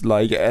drinks,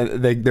 like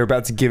they're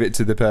about to give it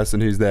to the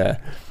person who's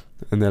there,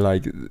 and they're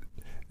like,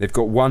 they've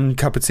got one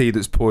cup of tea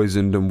that's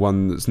poisoned and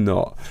one that's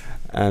not,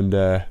 and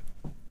the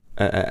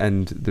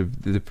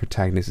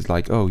protagonist is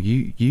like, oh,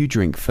 you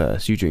drink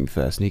first, and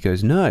he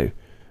goes, no,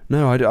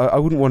 I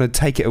wouldn't want to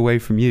take it away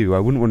from you. I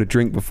wouldn't want to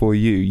drink before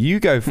you. You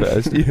go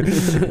first.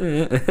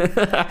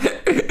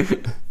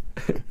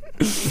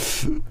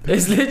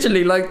 It's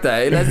literally like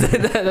that.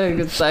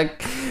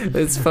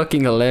 It's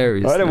fucking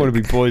hilarious. I don't want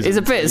to be poisoned. It's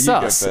a bit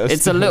sus.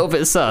 It's a little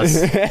bit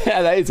sus.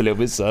 That is a little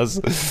bit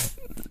sus.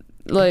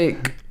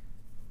 Like,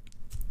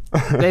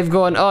 they've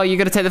gone, oh, you're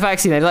going to take the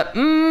vaccine. They're like,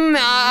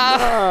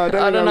 I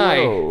don't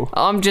know.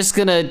 I'm just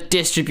going to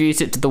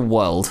distribute it to the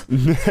world.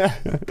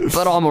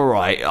 But I'm all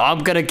right.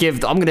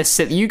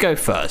 You go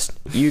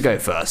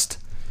first.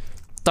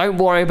 Don't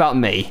worry about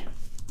me.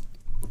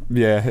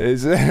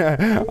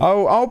 Yeah,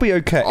 I'll be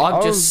okay.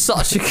 I'm just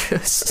such a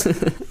goose.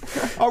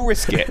 I'll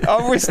risk it.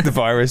 I'll risk the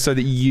virus so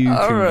that you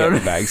can get the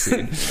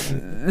vaccine.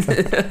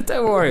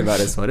 Don't worry about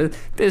this one.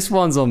 This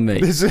one's on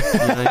me.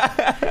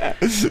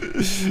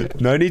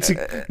 No need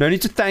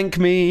to thank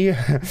me.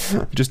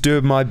 Just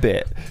doing my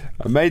bit.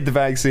 I made the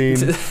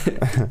vaccine,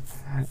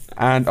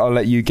 and I'll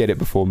let you get it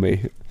before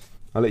me.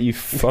 I'll let you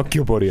fuck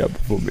your body up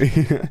before me.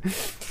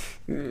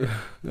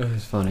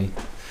 It's funny.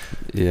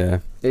 Yeah.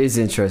 It is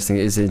interesting.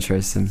 It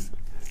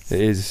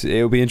is.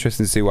 It'll be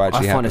interesting to see what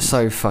actually happens.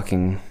 I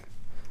find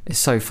it's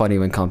so funny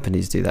when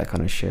companies do that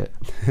kind of shit.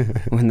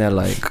 when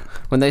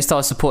they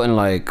start supporting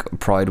like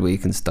Pride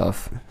Week and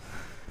stuff.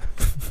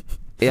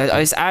 Yeah,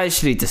 it's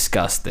actually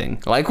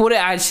disgusting. Like what it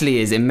actually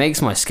is, it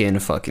makes my skin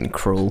fucking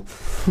crawl.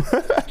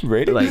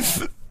 Really? Like,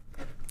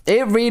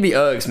 it really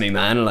irks me,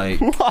 man.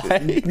 Like, why?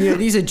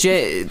 These are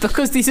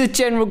because these are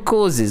general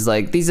causes.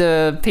 Like, these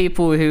are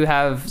people who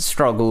have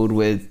struggled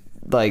with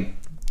like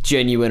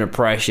genuine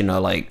oppression,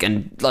 or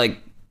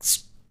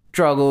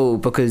struggle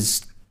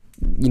because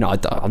I'm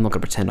not gonna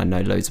pretend I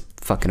know loads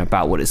fucking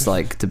about what it's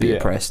like to be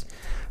oppressed,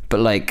 but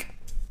like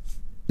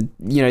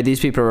these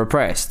people are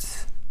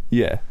oppressed.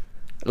 Yeah.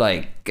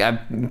 Like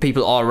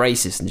people are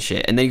racist and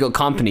shit, and then you got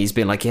companies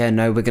being like, yeah,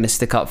 no, we're gonna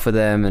stick up for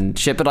them and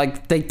shit, but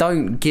like they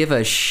don't give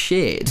a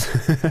shit.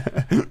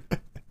 And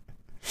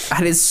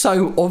it's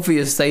so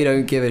obvious they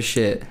don't give a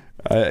shit.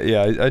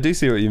 I do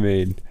see what you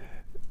mean,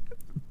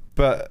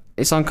 but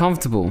it's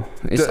uncomfortable.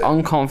 It's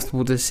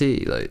uncomfortable to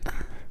see, like.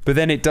 But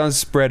then it does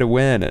spread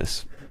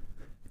awareness,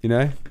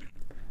 But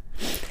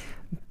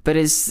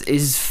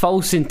it's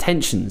false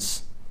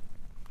intentions.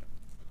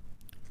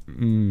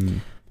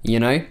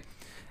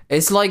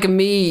 It's like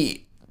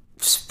me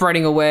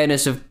spreading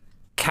awareness of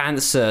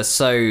cancer,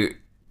 so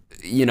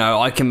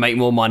I can make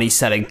more money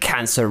selling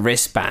cancer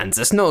wristbands.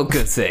 That's not a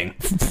good thing.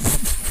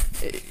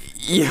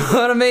 You know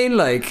what I mean?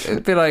 Like,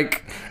 it'd be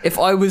like if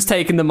I was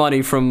taking the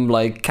money from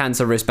like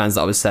cancer wristbands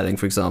that I was selling,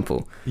 for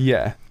example.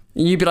 Yeah.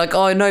 You'd be like,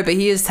 oh no, but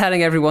he is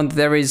telling everyone that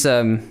there is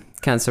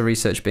cancer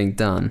research being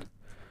done.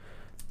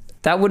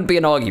 That wouldn't be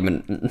an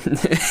argument, No,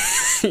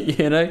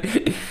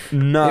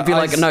 it'd be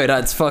like, no,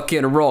 that's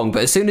fucking wrong.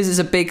 But as soon as it's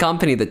a big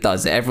company that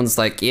does it, everyone's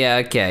like, yeah,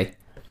 okay.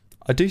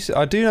 I do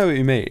know what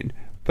you mean,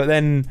 but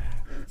then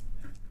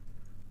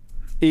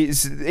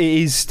it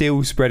is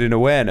still spreading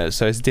awareness,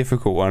 so it's a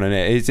difficult one, and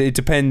it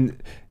depends.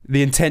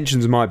 The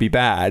intentions might be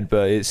bad,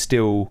 but it's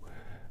still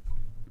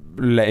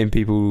letting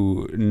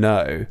people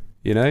know,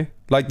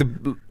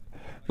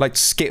 like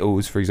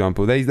Skittles, for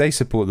example. They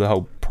support the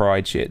whole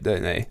pride shit,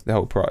 don't they? The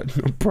whole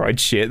pride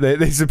shit.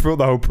 They support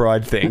the whole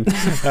pride thing.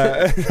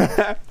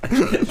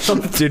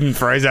 Didn't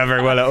phrase that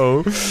very well at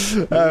all.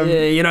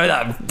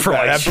 That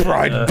pride shit.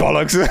 Pride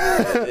bollocks.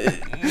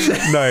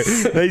 No,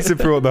 they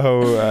support the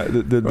whole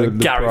the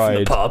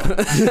Gary pride. From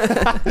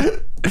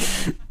the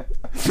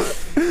pub.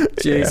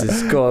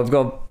 Jesus, God, I've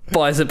got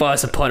buy us a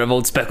pint of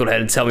Old Speckled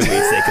Head and tell me what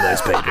you think of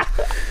those people.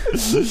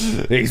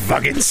 These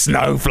fucking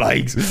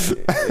snowflakes.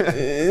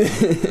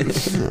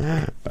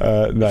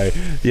 No,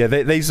 yeah,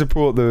 they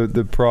support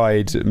the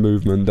pride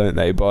movement, don't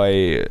they?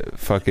 By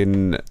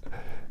fucking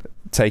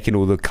taking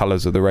all the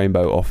colours of the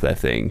rainbow off their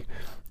thing,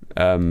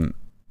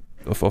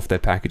 off their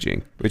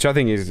packaging, which I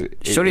think is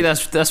surely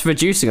that's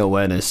reducing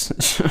awareness.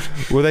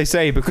 Well, they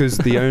say because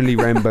the only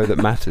rainbow that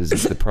matters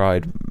is the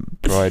pride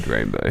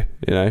rainbow.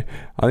 I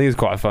think it's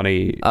quite a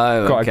funny,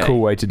 a cool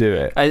way to do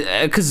it.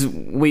 Because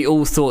we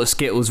all thought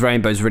Skittles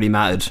rainbows really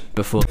mattered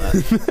before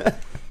that.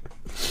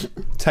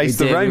 Taste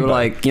the rainbow. We were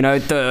like,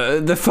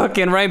 the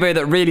fucking rainbow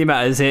that really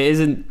matters here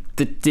isn't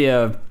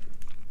the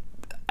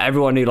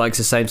everyone who likes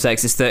the same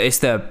sex. It's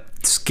the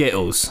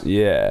Skittles.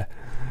 Yeah.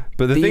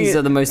 But these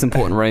are the most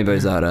important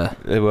rainbows out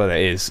there. Well, it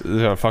is.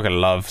 I fucking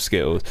love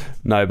Skittles.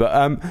 No,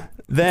 but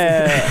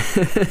that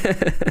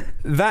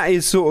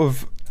is sort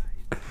of,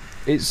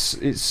 it's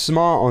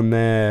smart on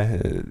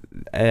their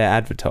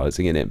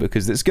advertising in it,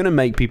 because it's going to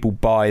make people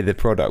buy the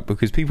product,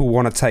 because people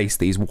want to taste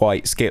these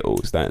white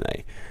Skittles, don't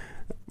they?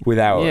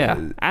 Without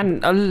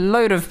and a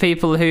load of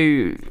people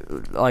who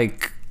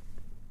like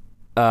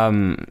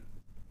who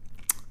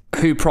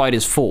Pride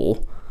is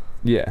for.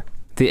 Yeah.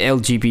 The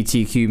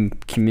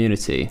LGBTQ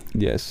community.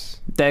 Yes.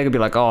 They're gonna be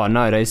like, oh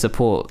no, they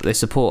support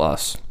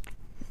us.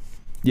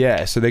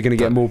 Yeah, so they're gonna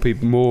get more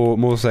people,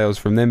 more sales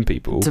from them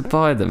people to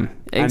buy them.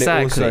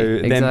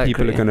 Exactly. And then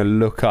people are gonna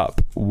look up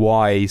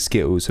why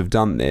Skittles have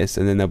done this,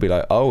 and then they'll be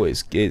like, oh,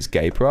 it's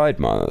Gay Pride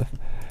Month.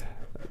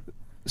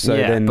 So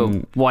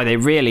but why they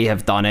really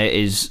have done it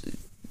is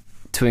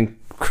to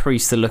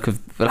increase the look of,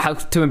 how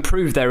to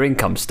improve their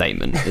income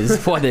statement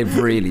is why they've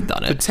really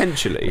done it.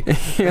 Potentially.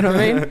 You know what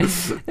I mean?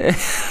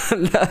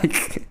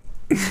 Like,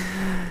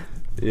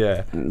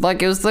 yeah.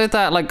 Like it was like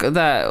that. Like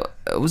that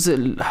was it.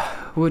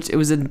 It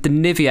was the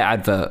Nivea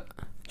advert.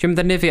 Do you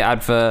remember the Nivea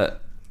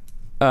advert?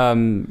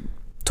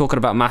 Talking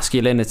about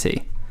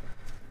masculinity.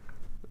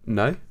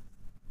 No.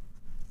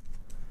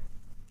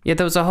 Yeah,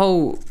 there was a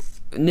whole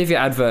Nivea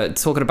advert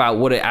talking about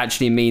what it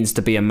actually means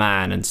to be a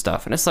man and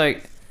stuff. And it's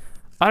like,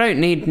 I don't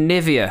need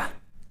Nivea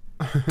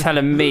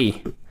telling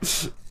me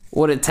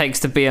what it takes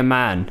to be a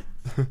man.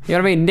 You know what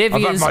I mean? Nivea's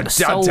I've had my dad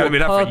sole telling me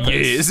that purpose. for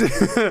years.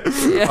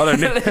 Yeah, I don't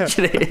know.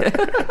 literally.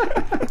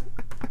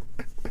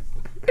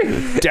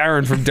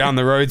 Darren from down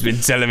the road's been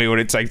telling me what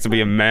it takes to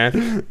be a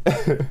man.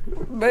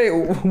 Mate,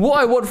 what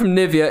I want from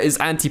Nivea is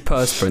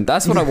antiperspirant.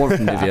 That's what I want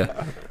from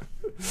Nivea.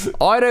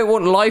 I don't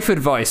want life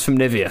advice from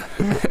Nivea.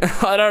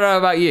 I don't know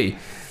about you.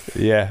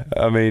 Yeah,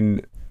 I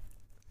mean,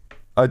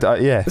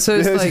 yeah. So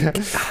it's like,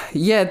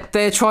 yeah,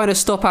 they're trying to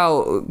stop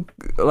out,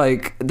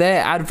 like,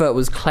 their advert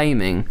was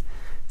claiming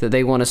that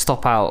they want to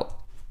stop out,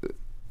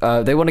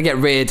 they want to get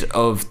rid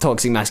of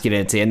toxic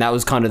masculinity, and that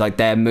was kind of like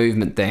their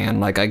movement thing, and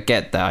like, I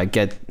get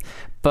that,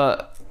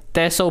 but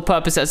their sole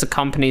purpose as a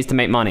company is to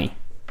make money.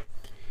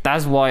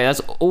 That's why, that's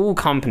all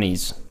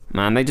companies,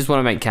 man, they just want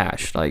to make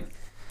cash, like.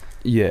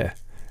 Yeah.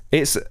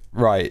 It's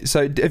right.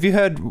 So, have you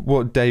heard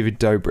what David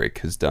Dobrik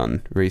has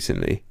done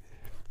recently?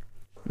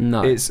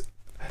 No. It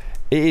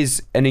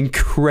is an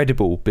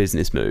incredible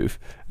business move.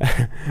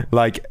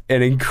 Like,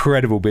 an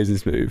incredible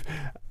business move.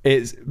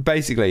 It's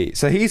basically,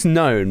 so he's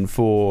known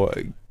for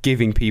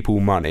giving people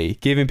money,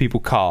 giving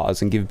people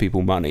cars and giving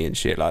people money and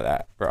shit like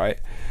that,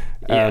 right?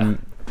 Yeah.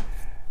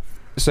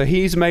 So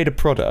he's made a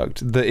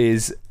product that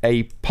is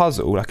a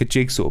puzzle, like a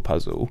jigsaw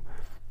puzzle,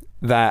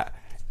 that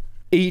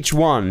each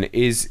one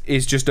is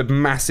just a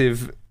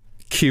massive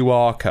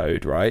QR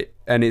code, right?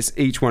 And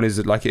each one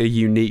is like a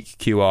unique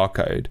QR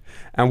code.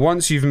 And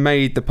once you've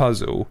made the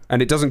puzzle,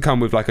 and it doesn't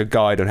come with like a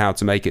guide on how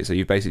to make it, so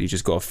you've basically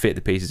just got to fit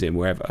the pieces in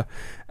wherever.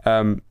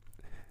 How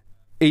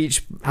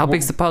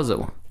big's the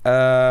puzzle?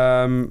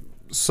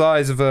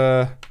 Size of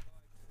a.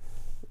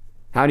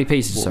 How many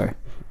pieces? Sorry.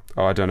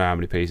 Oh, I don't know how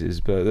many pieces,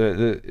 but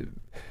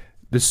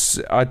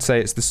I'd say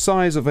it's the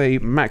size of a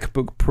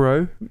MacBook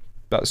Pro.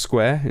 But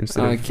square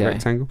instead of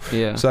rectangle.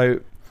 Yeah. So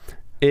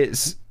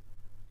it's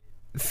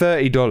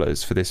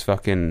 $30 for this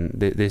fucking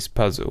this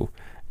puzzle,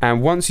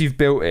 and once you've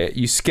built it,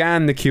 you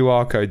scan the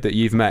QR code that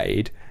you've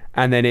made,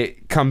 and then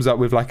it comes up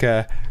with like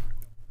a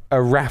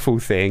raffle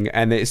thing,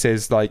 and it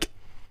says like,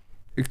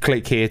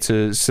 click here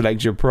to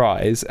select your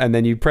prize, and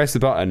then you press the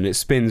button, and it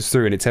spins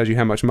through, and it tells you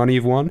how much money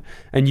you've won,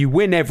 and you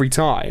win every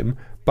time,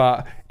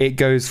 but it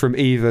goes from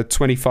either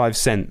 25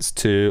 cents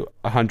to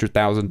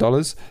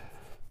 $100,000.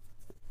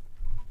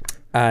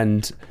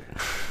 And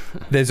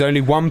there's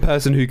only one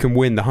person who can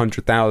win the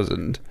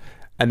 100,000,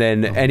 and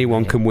then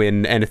anyone can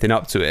win anything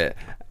up to it.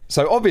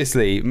 So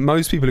obviously,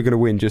 most people are going to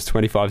win just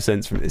 25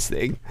 cents from this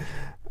thing.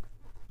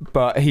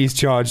 But he's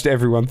charged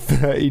everyone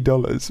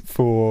 $30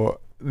 for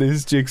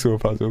this jigsaw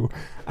puzzle,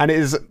 and it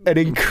is an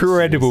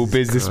incredible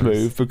business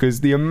move,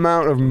 because the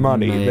amount of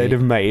money they'd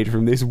have made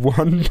from this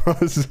one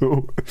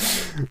puzzle.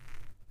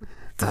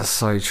 That's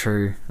so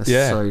true. That's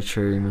so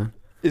true, man.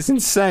 It's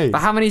insane.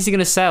 But how many is he going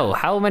to sell?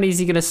 How many is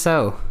he going to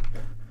sell?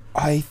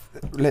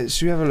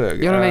 Should we have a look?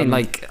 You know what I mean?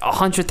 Like,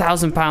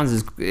 £100,000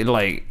 is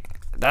like,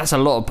 that's a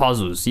lot of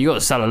puzzles. You got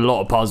to sell a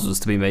lot of puzzles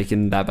to be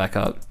making that back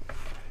up.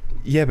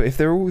 Yeah, but if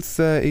they're all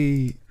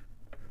 30,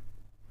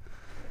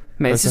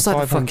 mate, it's just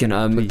like the fucking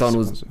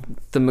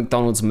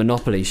McDonald's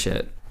Monopoly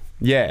shit.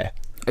 Yeah.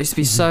 I used to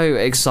be so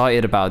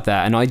excited about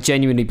that, and I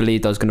genuinely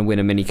believed I was going to win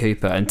a Mini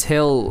Cooper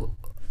until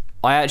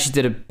I actually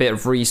did a bit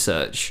of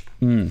research.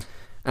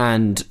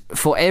 And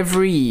for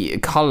every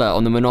colour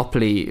on the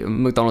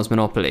McDonald's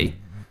Monopoly,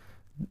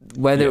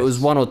 whether it was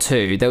one or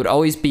two, there would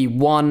always be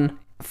one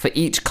for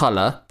each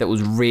colour that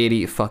was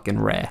really fucking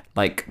rare.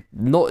 Like,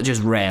 not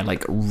just rare,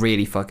 like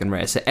really fucking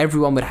rare. So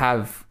everyone that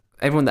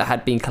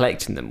had been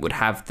collecting them would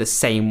have the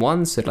same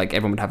ones. So like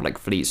everyone would have like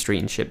Fleet Street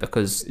and shit,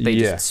 because they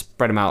just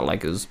spread them out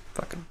like it was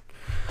fucking,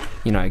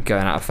 going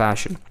out of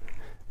fashion.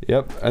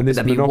 Yep. And this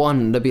there'd be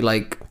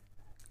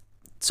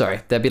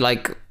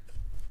like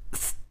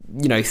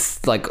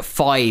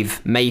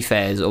 5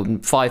 Mayfairs or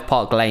 5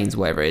 Park Lanes,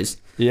 whatever it is.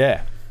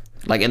 Yeah.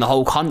 Like in the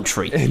whole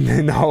country.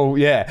 In the whole,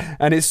 yeah.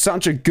 And it's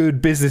such a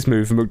good business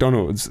move for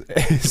McDonald's.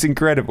 It's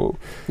incredible.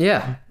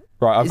 Yeah.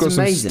 Right, I've got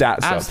amazing. some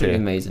stats Absolutely up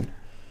here. Amazing.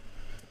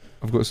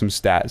 I've got some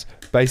stats.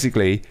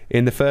 Basically,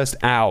 in the first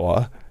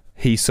hour,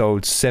 he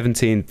sold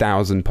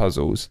 17,000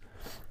 puzzles.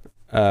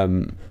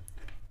 That's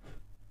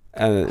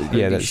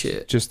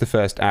shit. just the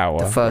first hour.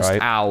 The first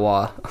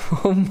hour.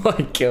 Oh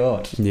my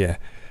god. Yeah.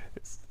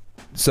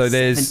 So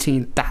there's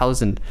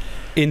 17,000.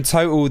 In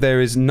total, there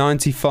is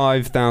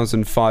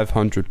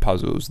 95,500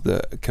 puzzles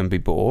that can be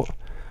bought.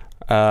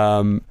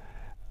 And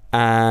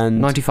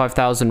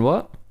 95,000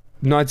 what?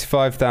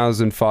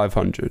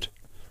 95,500.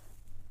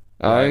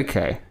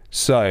 Okay.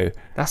 So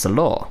that's a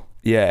lot.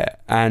 Yeah,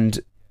 and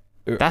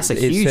That's a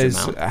huge It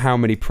says amount. how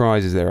many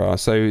prizes there are.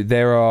 So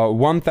there are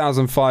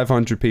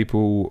 1,500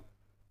 people.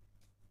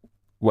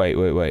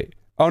 Wait.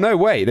 Oh no,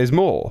 wait. There's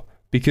more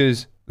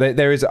because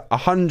there is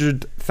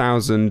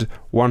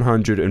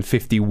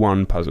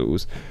 100,151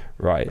 puzzles.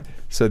 Right.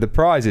 So the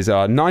prizes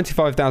are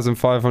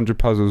 95,500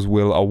 puzzles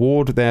will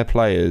award their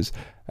players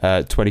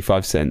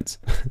 25 cents,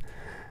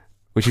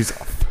 which is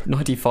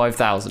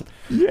 95,000.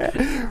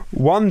 Yeah.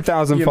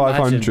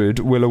 1,500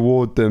 will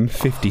award them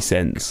 50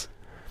 cents.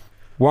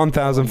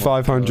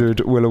 1,500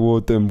 will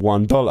award them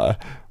 $1.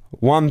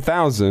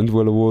 1,000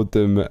 will award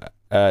them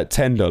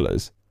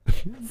 $10.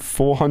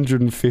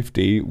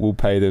 450 will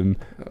pay them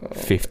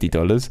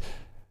 $50.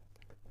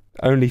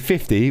 Only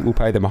 50 will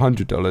pay them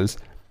 $100.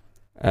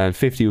 And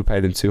 50 will pay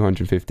them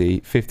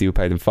 250. 50 will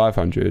pay them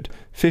 500.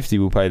 50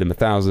 will pay them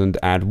 1,000,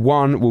 and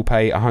 1 will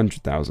pay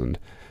 100,000.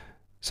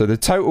 So the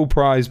total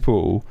prize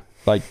pool,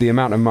 like the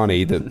amount of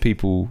money that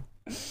people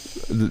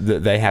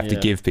that they have to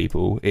give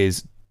people,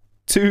 is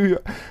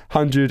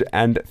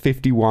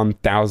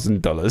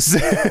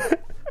 $251,000.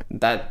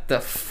 That the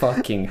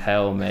fucking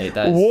hell, mate.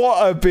 That's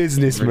what a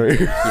business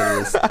move!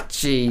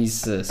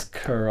 Jesus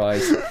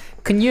Christ!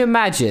 Can you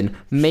imagine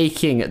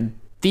making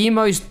the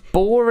most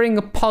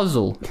boring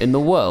puzzle in the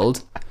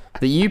world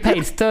that you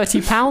paid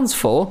 £30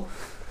 for,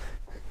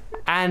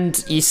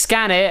 and you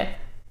scan it,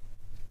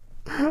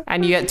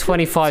 and you get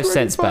 25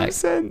 cents back?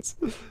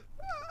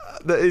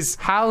 That is.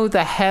 How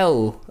the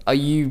hell are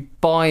you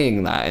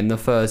buying that in the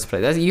first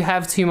place? You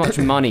have too much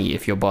money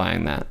if you're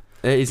buying that.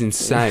 It is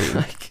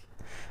insane.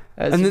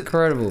 That's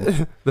incredible.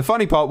 The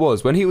funny part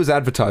was when he was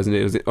advertising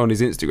it on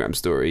his Instagram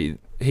story,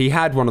 he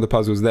had one of the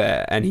puzzles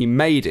there and he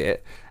made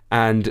it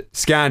and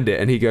scanned it,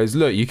 and he goes,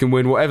 look, you can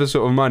win whatever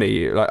sort of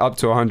money, like up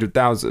to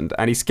 100,000,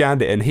 and he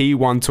scanned it and he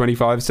won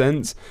 25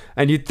 cents,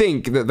 and you'd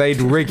think that they'd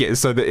rig it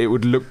so that it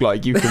would look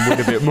like you can win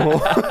a bit more.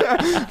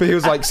 But he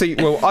was like, see,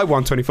 well, I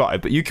won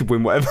 25, but you could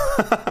win whatever.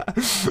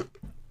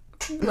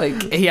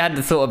 Like, he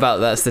hadn't thought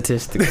about that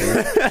statistically.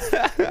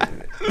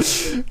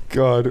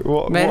 God,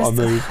 what a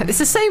move. It's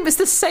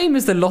the same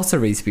as the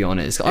lottery, to be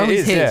honest. I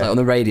always hear it, like, on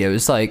the radio.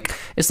 It's like,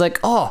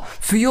 oh,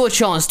 for your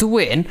chance to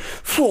win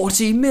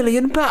 £40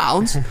 million.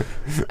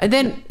 And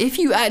then if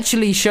you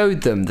actually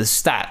showed them the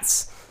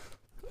stats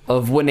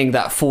of winning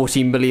that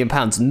 £40 million,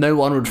 no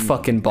one would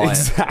fucking buy it.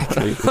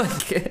 Exactly.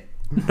 Like,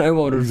 no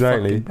one would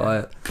fucking buy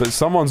it. But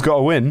someone's got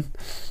to win.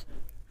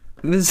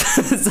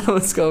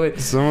 Someone's got to win.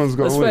 Someone's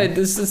got to win.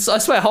 I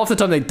swear half the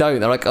time they don't.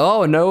 They're like,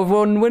 oh, no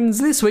one wins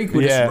this week.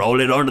 We'll just roll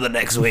it on to the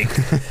next week.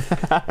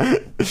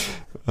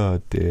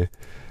 Oh, dear.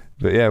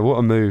 But yeah, what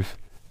a move.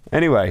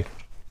 Anyway,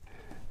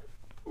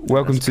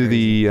 welcome to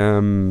the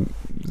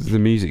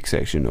music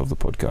section of the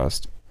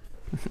podcast.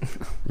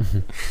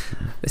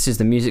 This is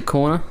the music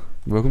corner.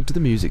 Welcome to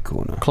the music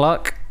corner.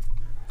 Clark,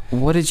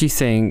 what did you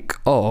think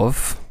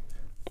of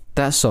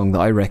that song that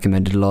I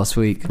recommended last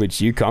week?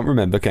 Which you can't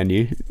remember, can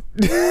you?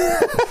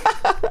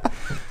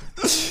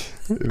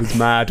 It was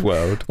Mad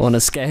World. On a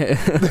scale...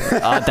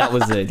 that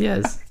was it,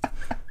 yes.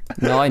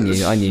 No, I knew.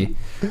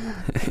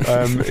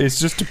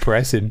 It's just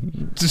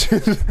depressing. Just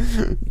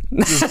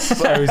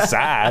so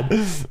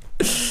sad.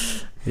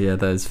 Yeah,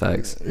 those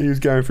facts. He was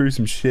going through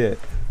some shit.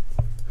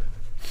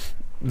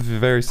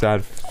 Very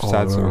sad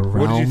song.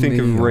 What did you think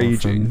of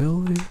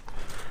Raging?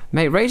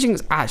 Mate,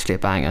 Raging's actually a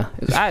banger.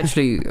 It's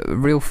actually a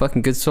real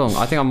fucking good song.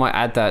 I think I might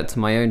add that to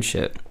my own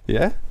shit.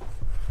 Yeah?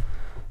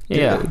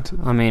 Yeah. Good.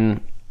 I mean,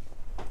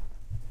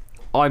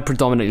 I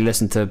predominantly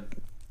listen to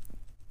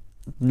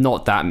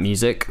not that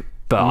music,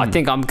 but I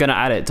think I'm going to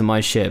add it to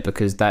my shit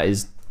because that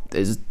is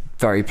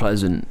very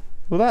pleasant.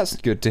 Well, that's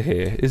good to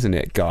hear, isn't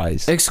it,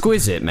 guys?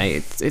 Exquisite,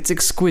 mate. It's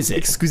exquisite.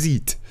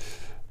 Exquisite.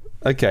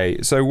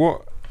 Okay,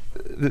 so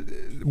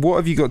what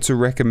have you got to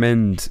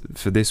recommend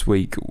for this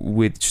week,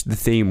 which the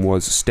theme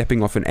was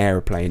stepping off an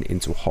aeroplane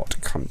into a hot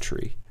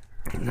country?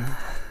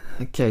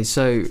 Okay,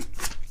 so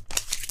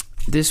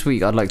this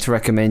week I'd like to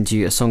recommend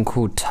you a song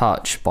called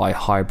Touch by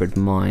Hybrid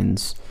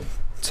Minds.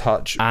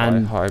 Touch by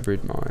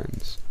Hybrid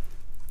Minds.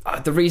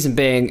 The reason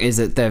being is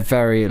that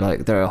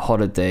they're a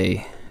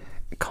holiday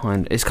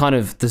kind. It's kind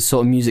of the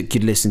sort of music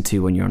you'd listen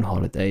to when you're on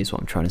holiday, is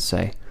what I'm trying to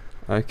say.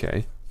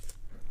 Okay.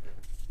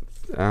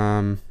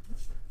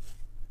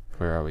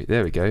 Where are we?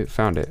 There we go.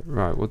 Found it.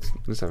 Right.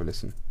 Let's have a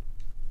listen.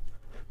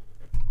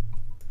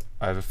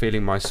 I have a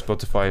feeling my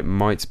Spotify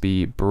might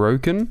be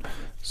broken,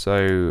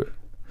 so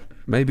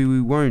maybe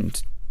we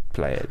won't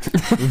play it.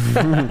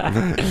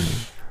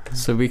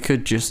 So we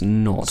could just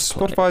not.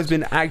 Spotify's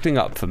been acting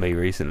up for me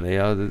recently,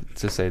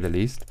 to say the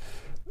least.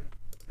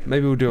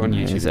 Maybe we'll do it on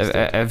YouTube.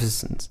 Ever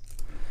since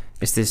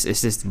it's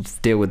this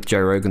deal with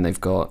Joe Rogan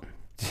they've got.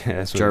 Yeah,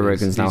 that's Joe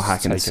Rogan's now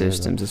hacking the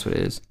systems. That's what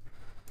it is.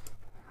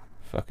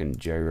 Fucking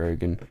Joe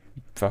Rogan.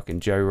 Fucking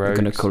Joe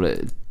Rogan. I'm gonna call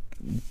it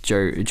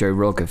Joe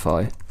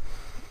Rogify.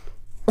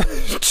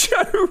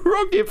 Joe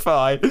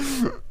Rogify.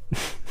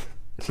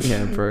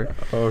 Yeah, bro.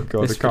 Oh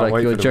god, this I can't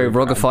wait your for Joe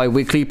Rogify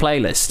weekly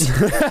playlist.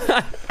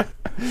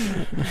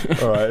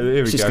 All right, here we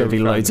go. It's just gonna be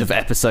loads of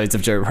episodes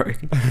of Joe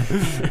Rogan.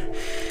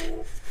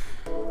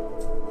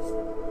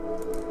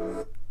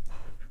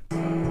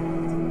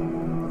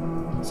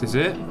 This is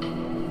it?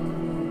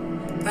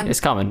 It's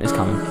coming.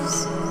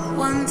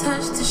 One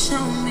touch to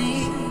show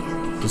me.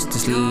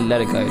 Just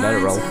let it go. Let it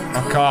roll.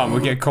 I can't. We'll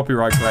get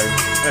copyright claim.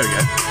 There we go.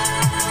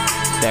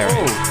 There it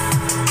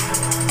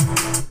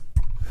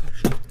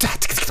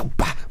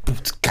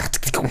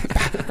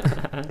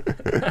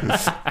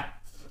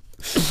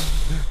is.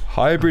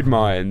 Hybrid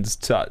Minds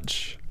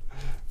touch.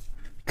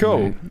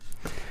 Cool.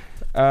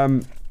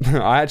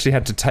 I actually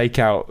had to take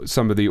out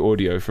some of the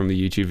audio from the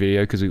YouTube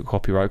video because we got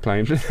copyright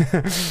claimed.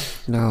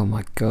 Oh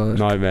my god.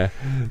 Nightmare.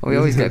 We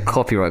always get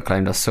copyright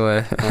claimed, I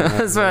swear.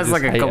 I swear it's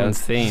like a common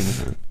theme.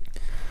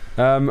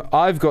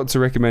 I've got to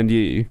recommend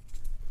you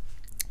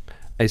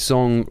a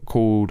song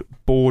called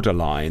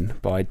Borderline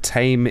by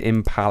Tame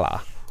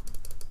Impala.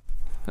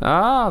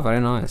 Ah,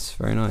 very nice.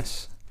 Very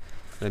nice.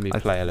 Let me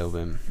play a little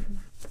bit.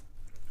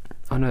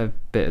 I know a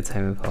bit of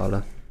Tame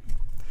Impala.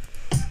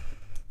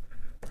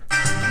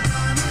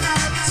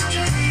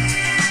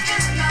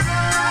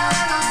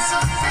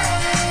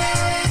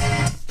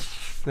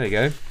 There you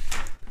go.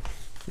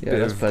 Yeah,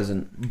 that's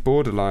pleasant.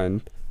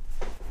 Borderline.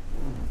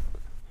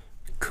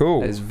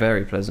 Cool. It's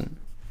very pleasant.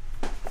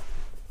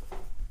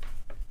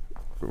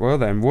 Well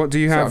then, what do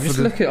you have for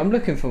the... I'm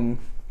looking for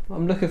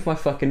my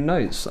fucking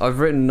notes. I've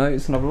written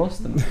notes and I've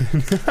lost them.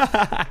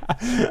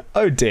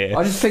 Oh dear.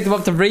 I just picked them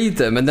up to read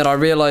them and then I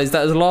realised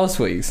that was last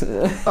week's.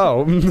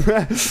 Oh.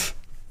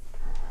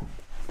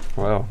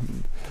 Well.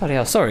 Bloody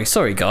hell,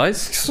 sorry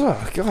guys.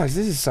 Oh, guys,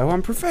 this is so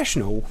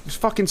unprofessional.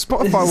 Fucking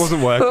Spotify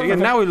wasn't working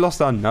and now we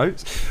lost our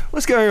notes.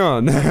 What's going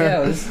on?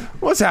 Yeah,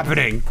 What's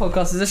happening?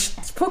 Podcast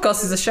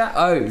is a chat.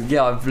 Oh,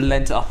 yeah, I've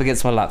leant it up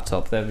against my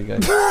laptop. There we go.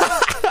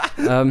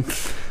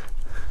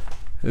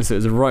 It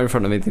was right in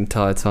front of me the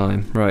entire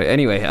time. Right,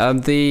 anyway,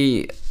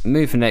 the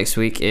move for next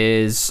week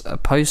is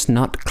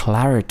post-nut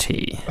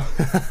clarity.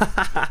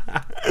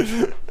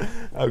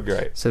 Oh,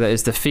 great. So that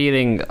is the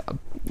feeling,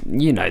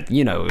 you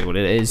know what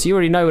it is. You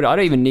already know it. I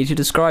don't even need to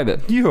describe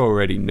it. You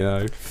already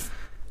know.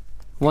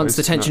 Once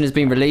the tension has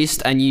been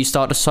released and you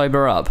start to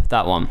sober up,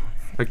 that one.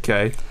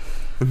 Okay.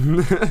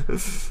 And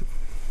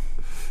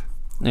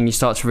you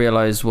start to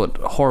realise what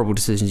horrible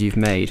decisions you've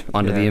made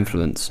under the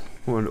influence.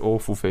 What an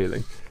awful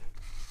feeling.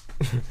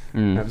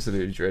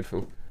 Absolutely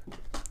dreadful.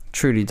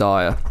 Truly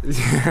dire.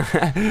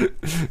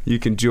 You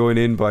can join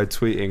in by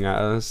tweeting at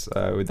us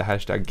with the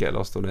hashtag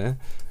 #GetLostOnAir,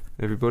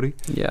 everybody.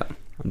 Yeah.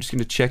 I'm just going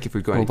to check if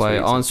we've got or any by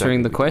tweets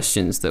answering the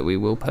questions that we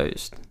will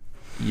post.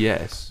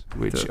 Yes,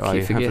 which Keep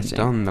I haven't forgetting.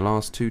 done the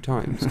last 2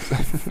 times. I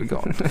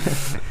forgot.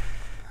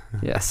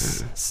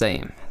 Yes,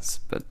 same.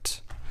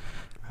 But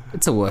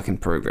it's a work in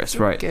progress,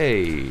 right?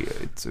 Okay,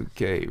 it's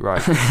okay,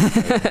 right.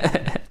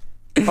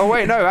 Oh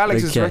wait, no,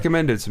 Alex has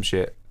recommended some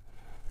shit.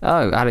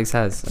 Oh, Alex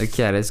has.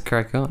 Okay, let's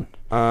crack on.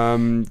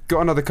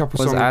 Got another couple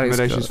What's song Alex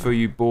recommendations got? for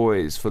you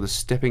boys for the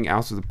stepping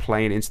out of the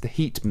plane into the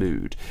heat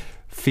mood.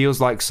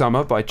 Feels Like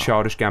Summer by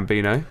Childish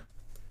Gambino.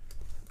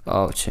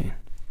 Oh, tune.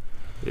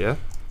 Yeah?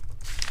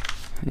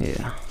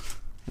 Yeah.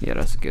 Yeah,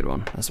 that's a good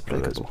one. That's Well,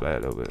 let's applicable. play a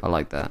little bit. I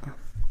like that.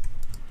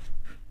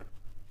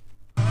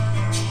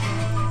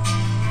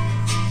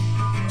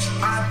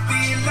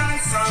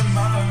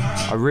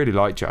 I really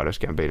like Childish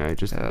Gambino,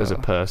 just as a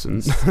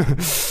person.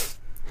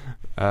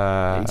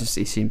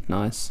 He seemed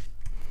nice.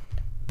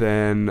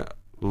 Then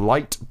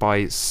Light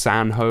by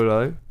San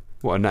Holo.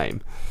 What a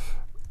name.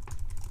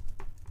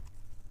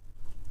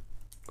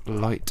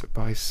 Light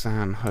by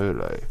San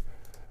Holo.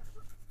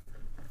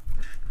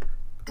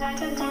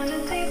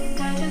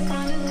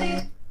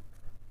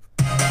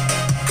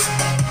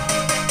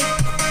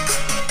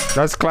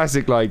 That's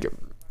classic, like,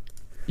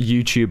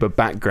 YouTuber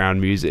background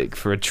music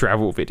for a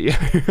travel video.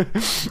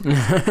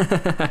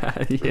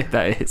 Yeah,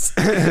 that is.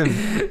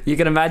 You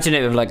can imagine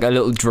it with like a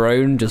little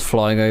drone just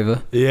flying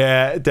over.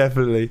 Yeah,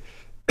 definitely.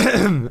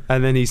 And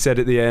then he said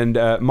at the end,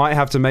 might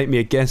have to make me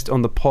a guest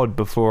on the pod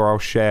before I'll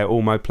share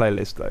all my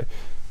playlists, though.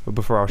 Or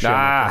before I'll share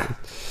my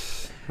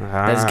playlist.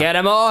 Let's get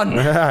him on.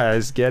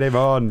 Let's get him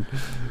on.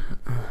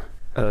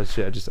 Oh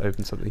shit, I just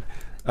opened something.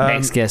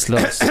 Next guest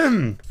lost.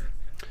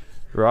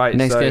 Right,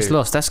 Next so, guest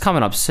lost. That's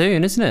coming up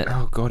soon, isn't it?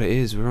 Oh god, it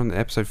is. We're on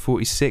episode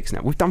 46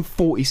 now. We've done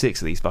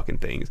 46 of these fucking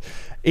things.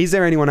 Is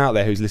there anyone out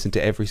there who's listened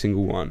to every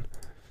single one?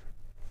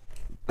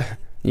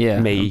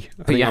 Yeah. Me. I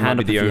Put think your I might hand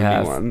be up the if you only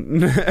have.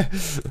 one.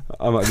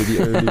 I might be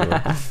the only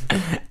one.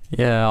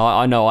 Yeah,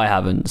 I know I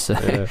haven't.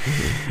 So.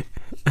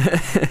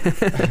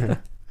 Yeah.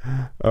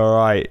 All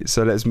right,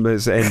 so let's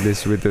end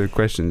this with the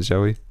questions,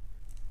 shall we?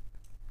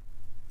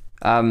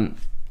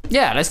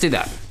 Yeah, let's do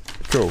that.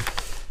 Cool.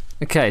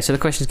 Okay, so the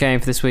questions game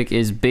for this week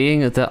is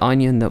being the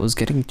onion that was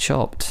getting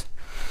chopped.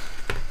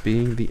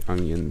 Being the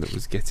onion that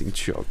was getting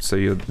chopped. So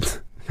you're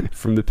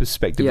from the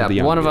perspective Yeah, of the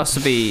onion. one of us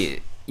would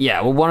be.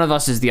 Yeah, well, one of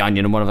us is the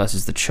onion and one of us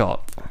is the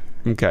chop.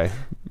 Okay.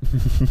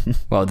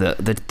 Well,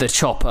 the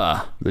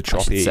chopper. The I should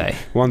choppy. say.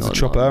 One's a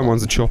chopper and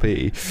one's a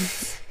choppy.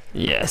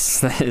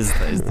 Yes, that is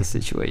the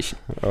situation.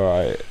 All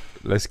right,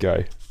 let's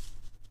go.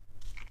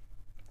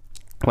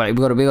 Wait,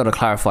 we got to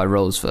clarify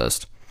roles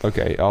first.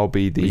 Okay, I'll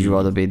be the Would you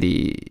rather be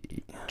the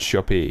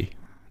choppy.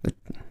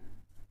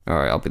 All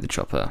right, I'll be the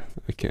chopper.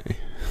 Okay.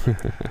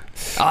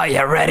 Are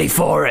you ready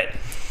for it?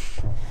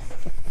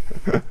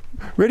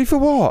 Ready for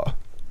what?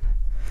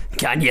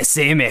 Can you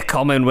see me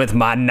coming with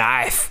my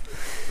knife?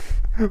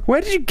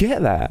 Where did you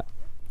get that?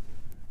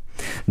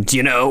 Do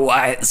you know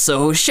why it's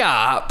so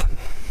sharp?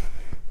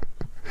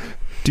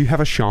 Do you have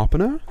a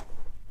sharpener?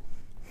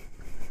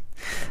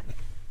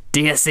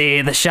 Do you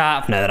see the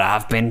sharpener that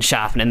I've been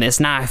sharpening this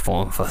knife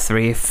on for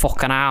 3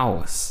 fucking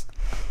hours?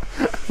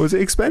 Was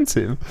it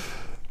expensive?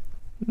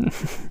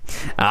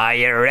 Are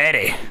you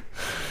ready?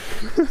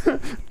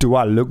 Do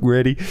I look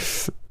ready?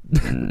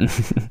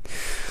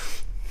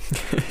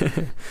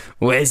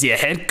 Where's your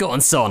head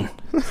gone, son?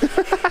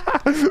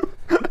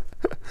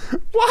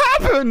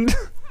 What happened?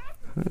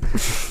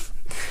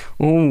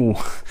 Ooh,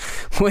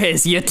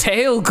 where's your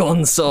tail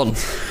gone, son?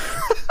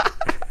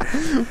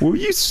 Will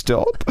you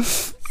stop?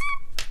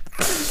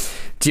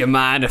 Do you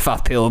mind if I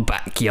peel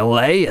back your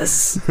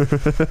layers?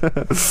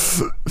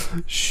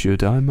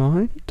 Should I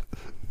mind?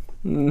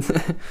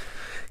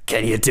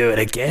 Can you do it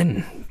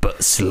again,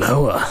 but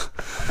slower?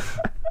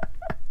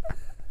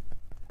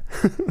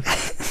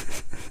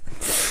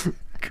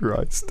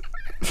 Christ.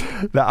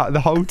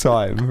 The whole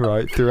time,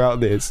 right, throughout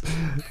this,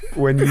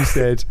 when you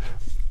said,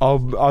 I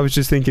was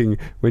just thinking,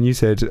 when you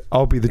said,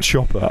 I'll be the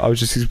chopper, I was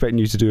just expecting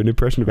you to do an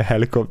impression of a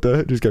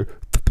helicopter. Just go.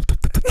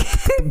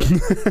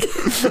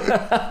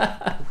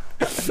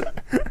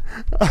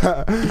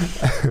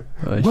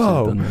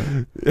 Whoa.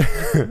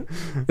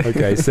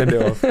 Okay, send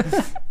it off.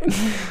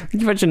 Can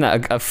you imagine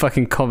that a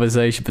fucking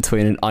conversation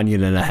between an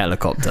onion and a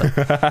helicopter?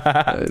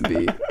 That'd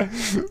be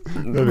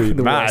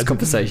the mad. worst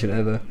conversation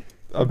ever.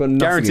 I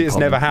guarantee it's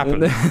never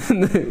happened.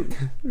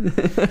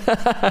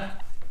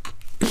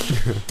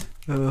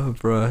 Oh,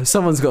 bro.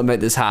 Someone's got to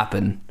make this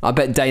happen. I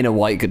bet Dana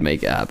White could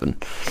make it happen.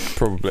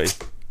 Probably.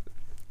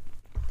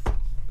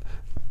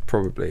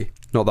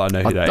 Not that I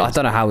know who that is. I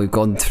don't know how we've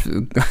gone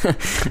through.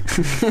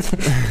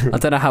 I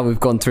don't know how we've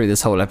gone through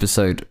this whole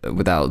episode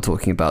without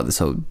talking about this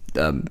whole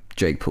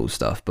Jake Paul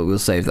stuff, but we'll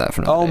save that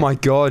for another day. My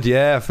god,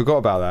 yeah, I forgot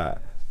about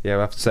that. Yeah,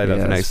 we'll have to save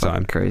that for next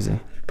time. Crazy.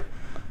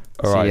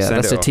 All right,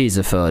 that's a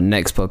teaser for our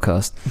next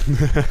podcast.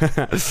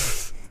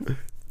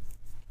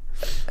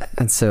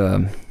 And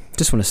so,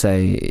 just want to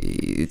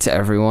say to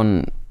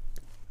everyone,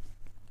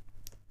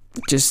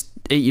 just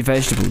eat your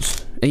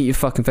vegetables. Eat your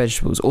fucking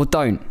vegetables, or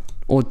don't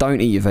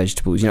eat your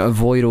vegetables.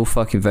 Avoid all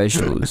fucking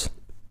vegetables.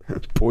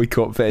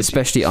 Boycott veggies.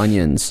 Especially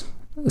onions.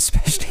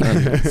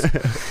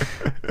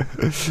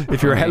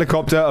 If you're a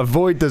helicopter,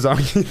 avoid those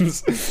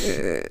onions.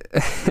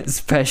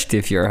 Especially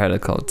if you're a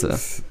helicopter.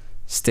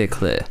 Steer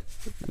clear.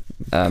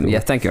 Cool. Yeah,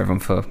 thank you everyone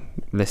for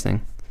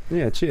listening.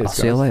 Yeah, cheers. I'll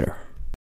see you later.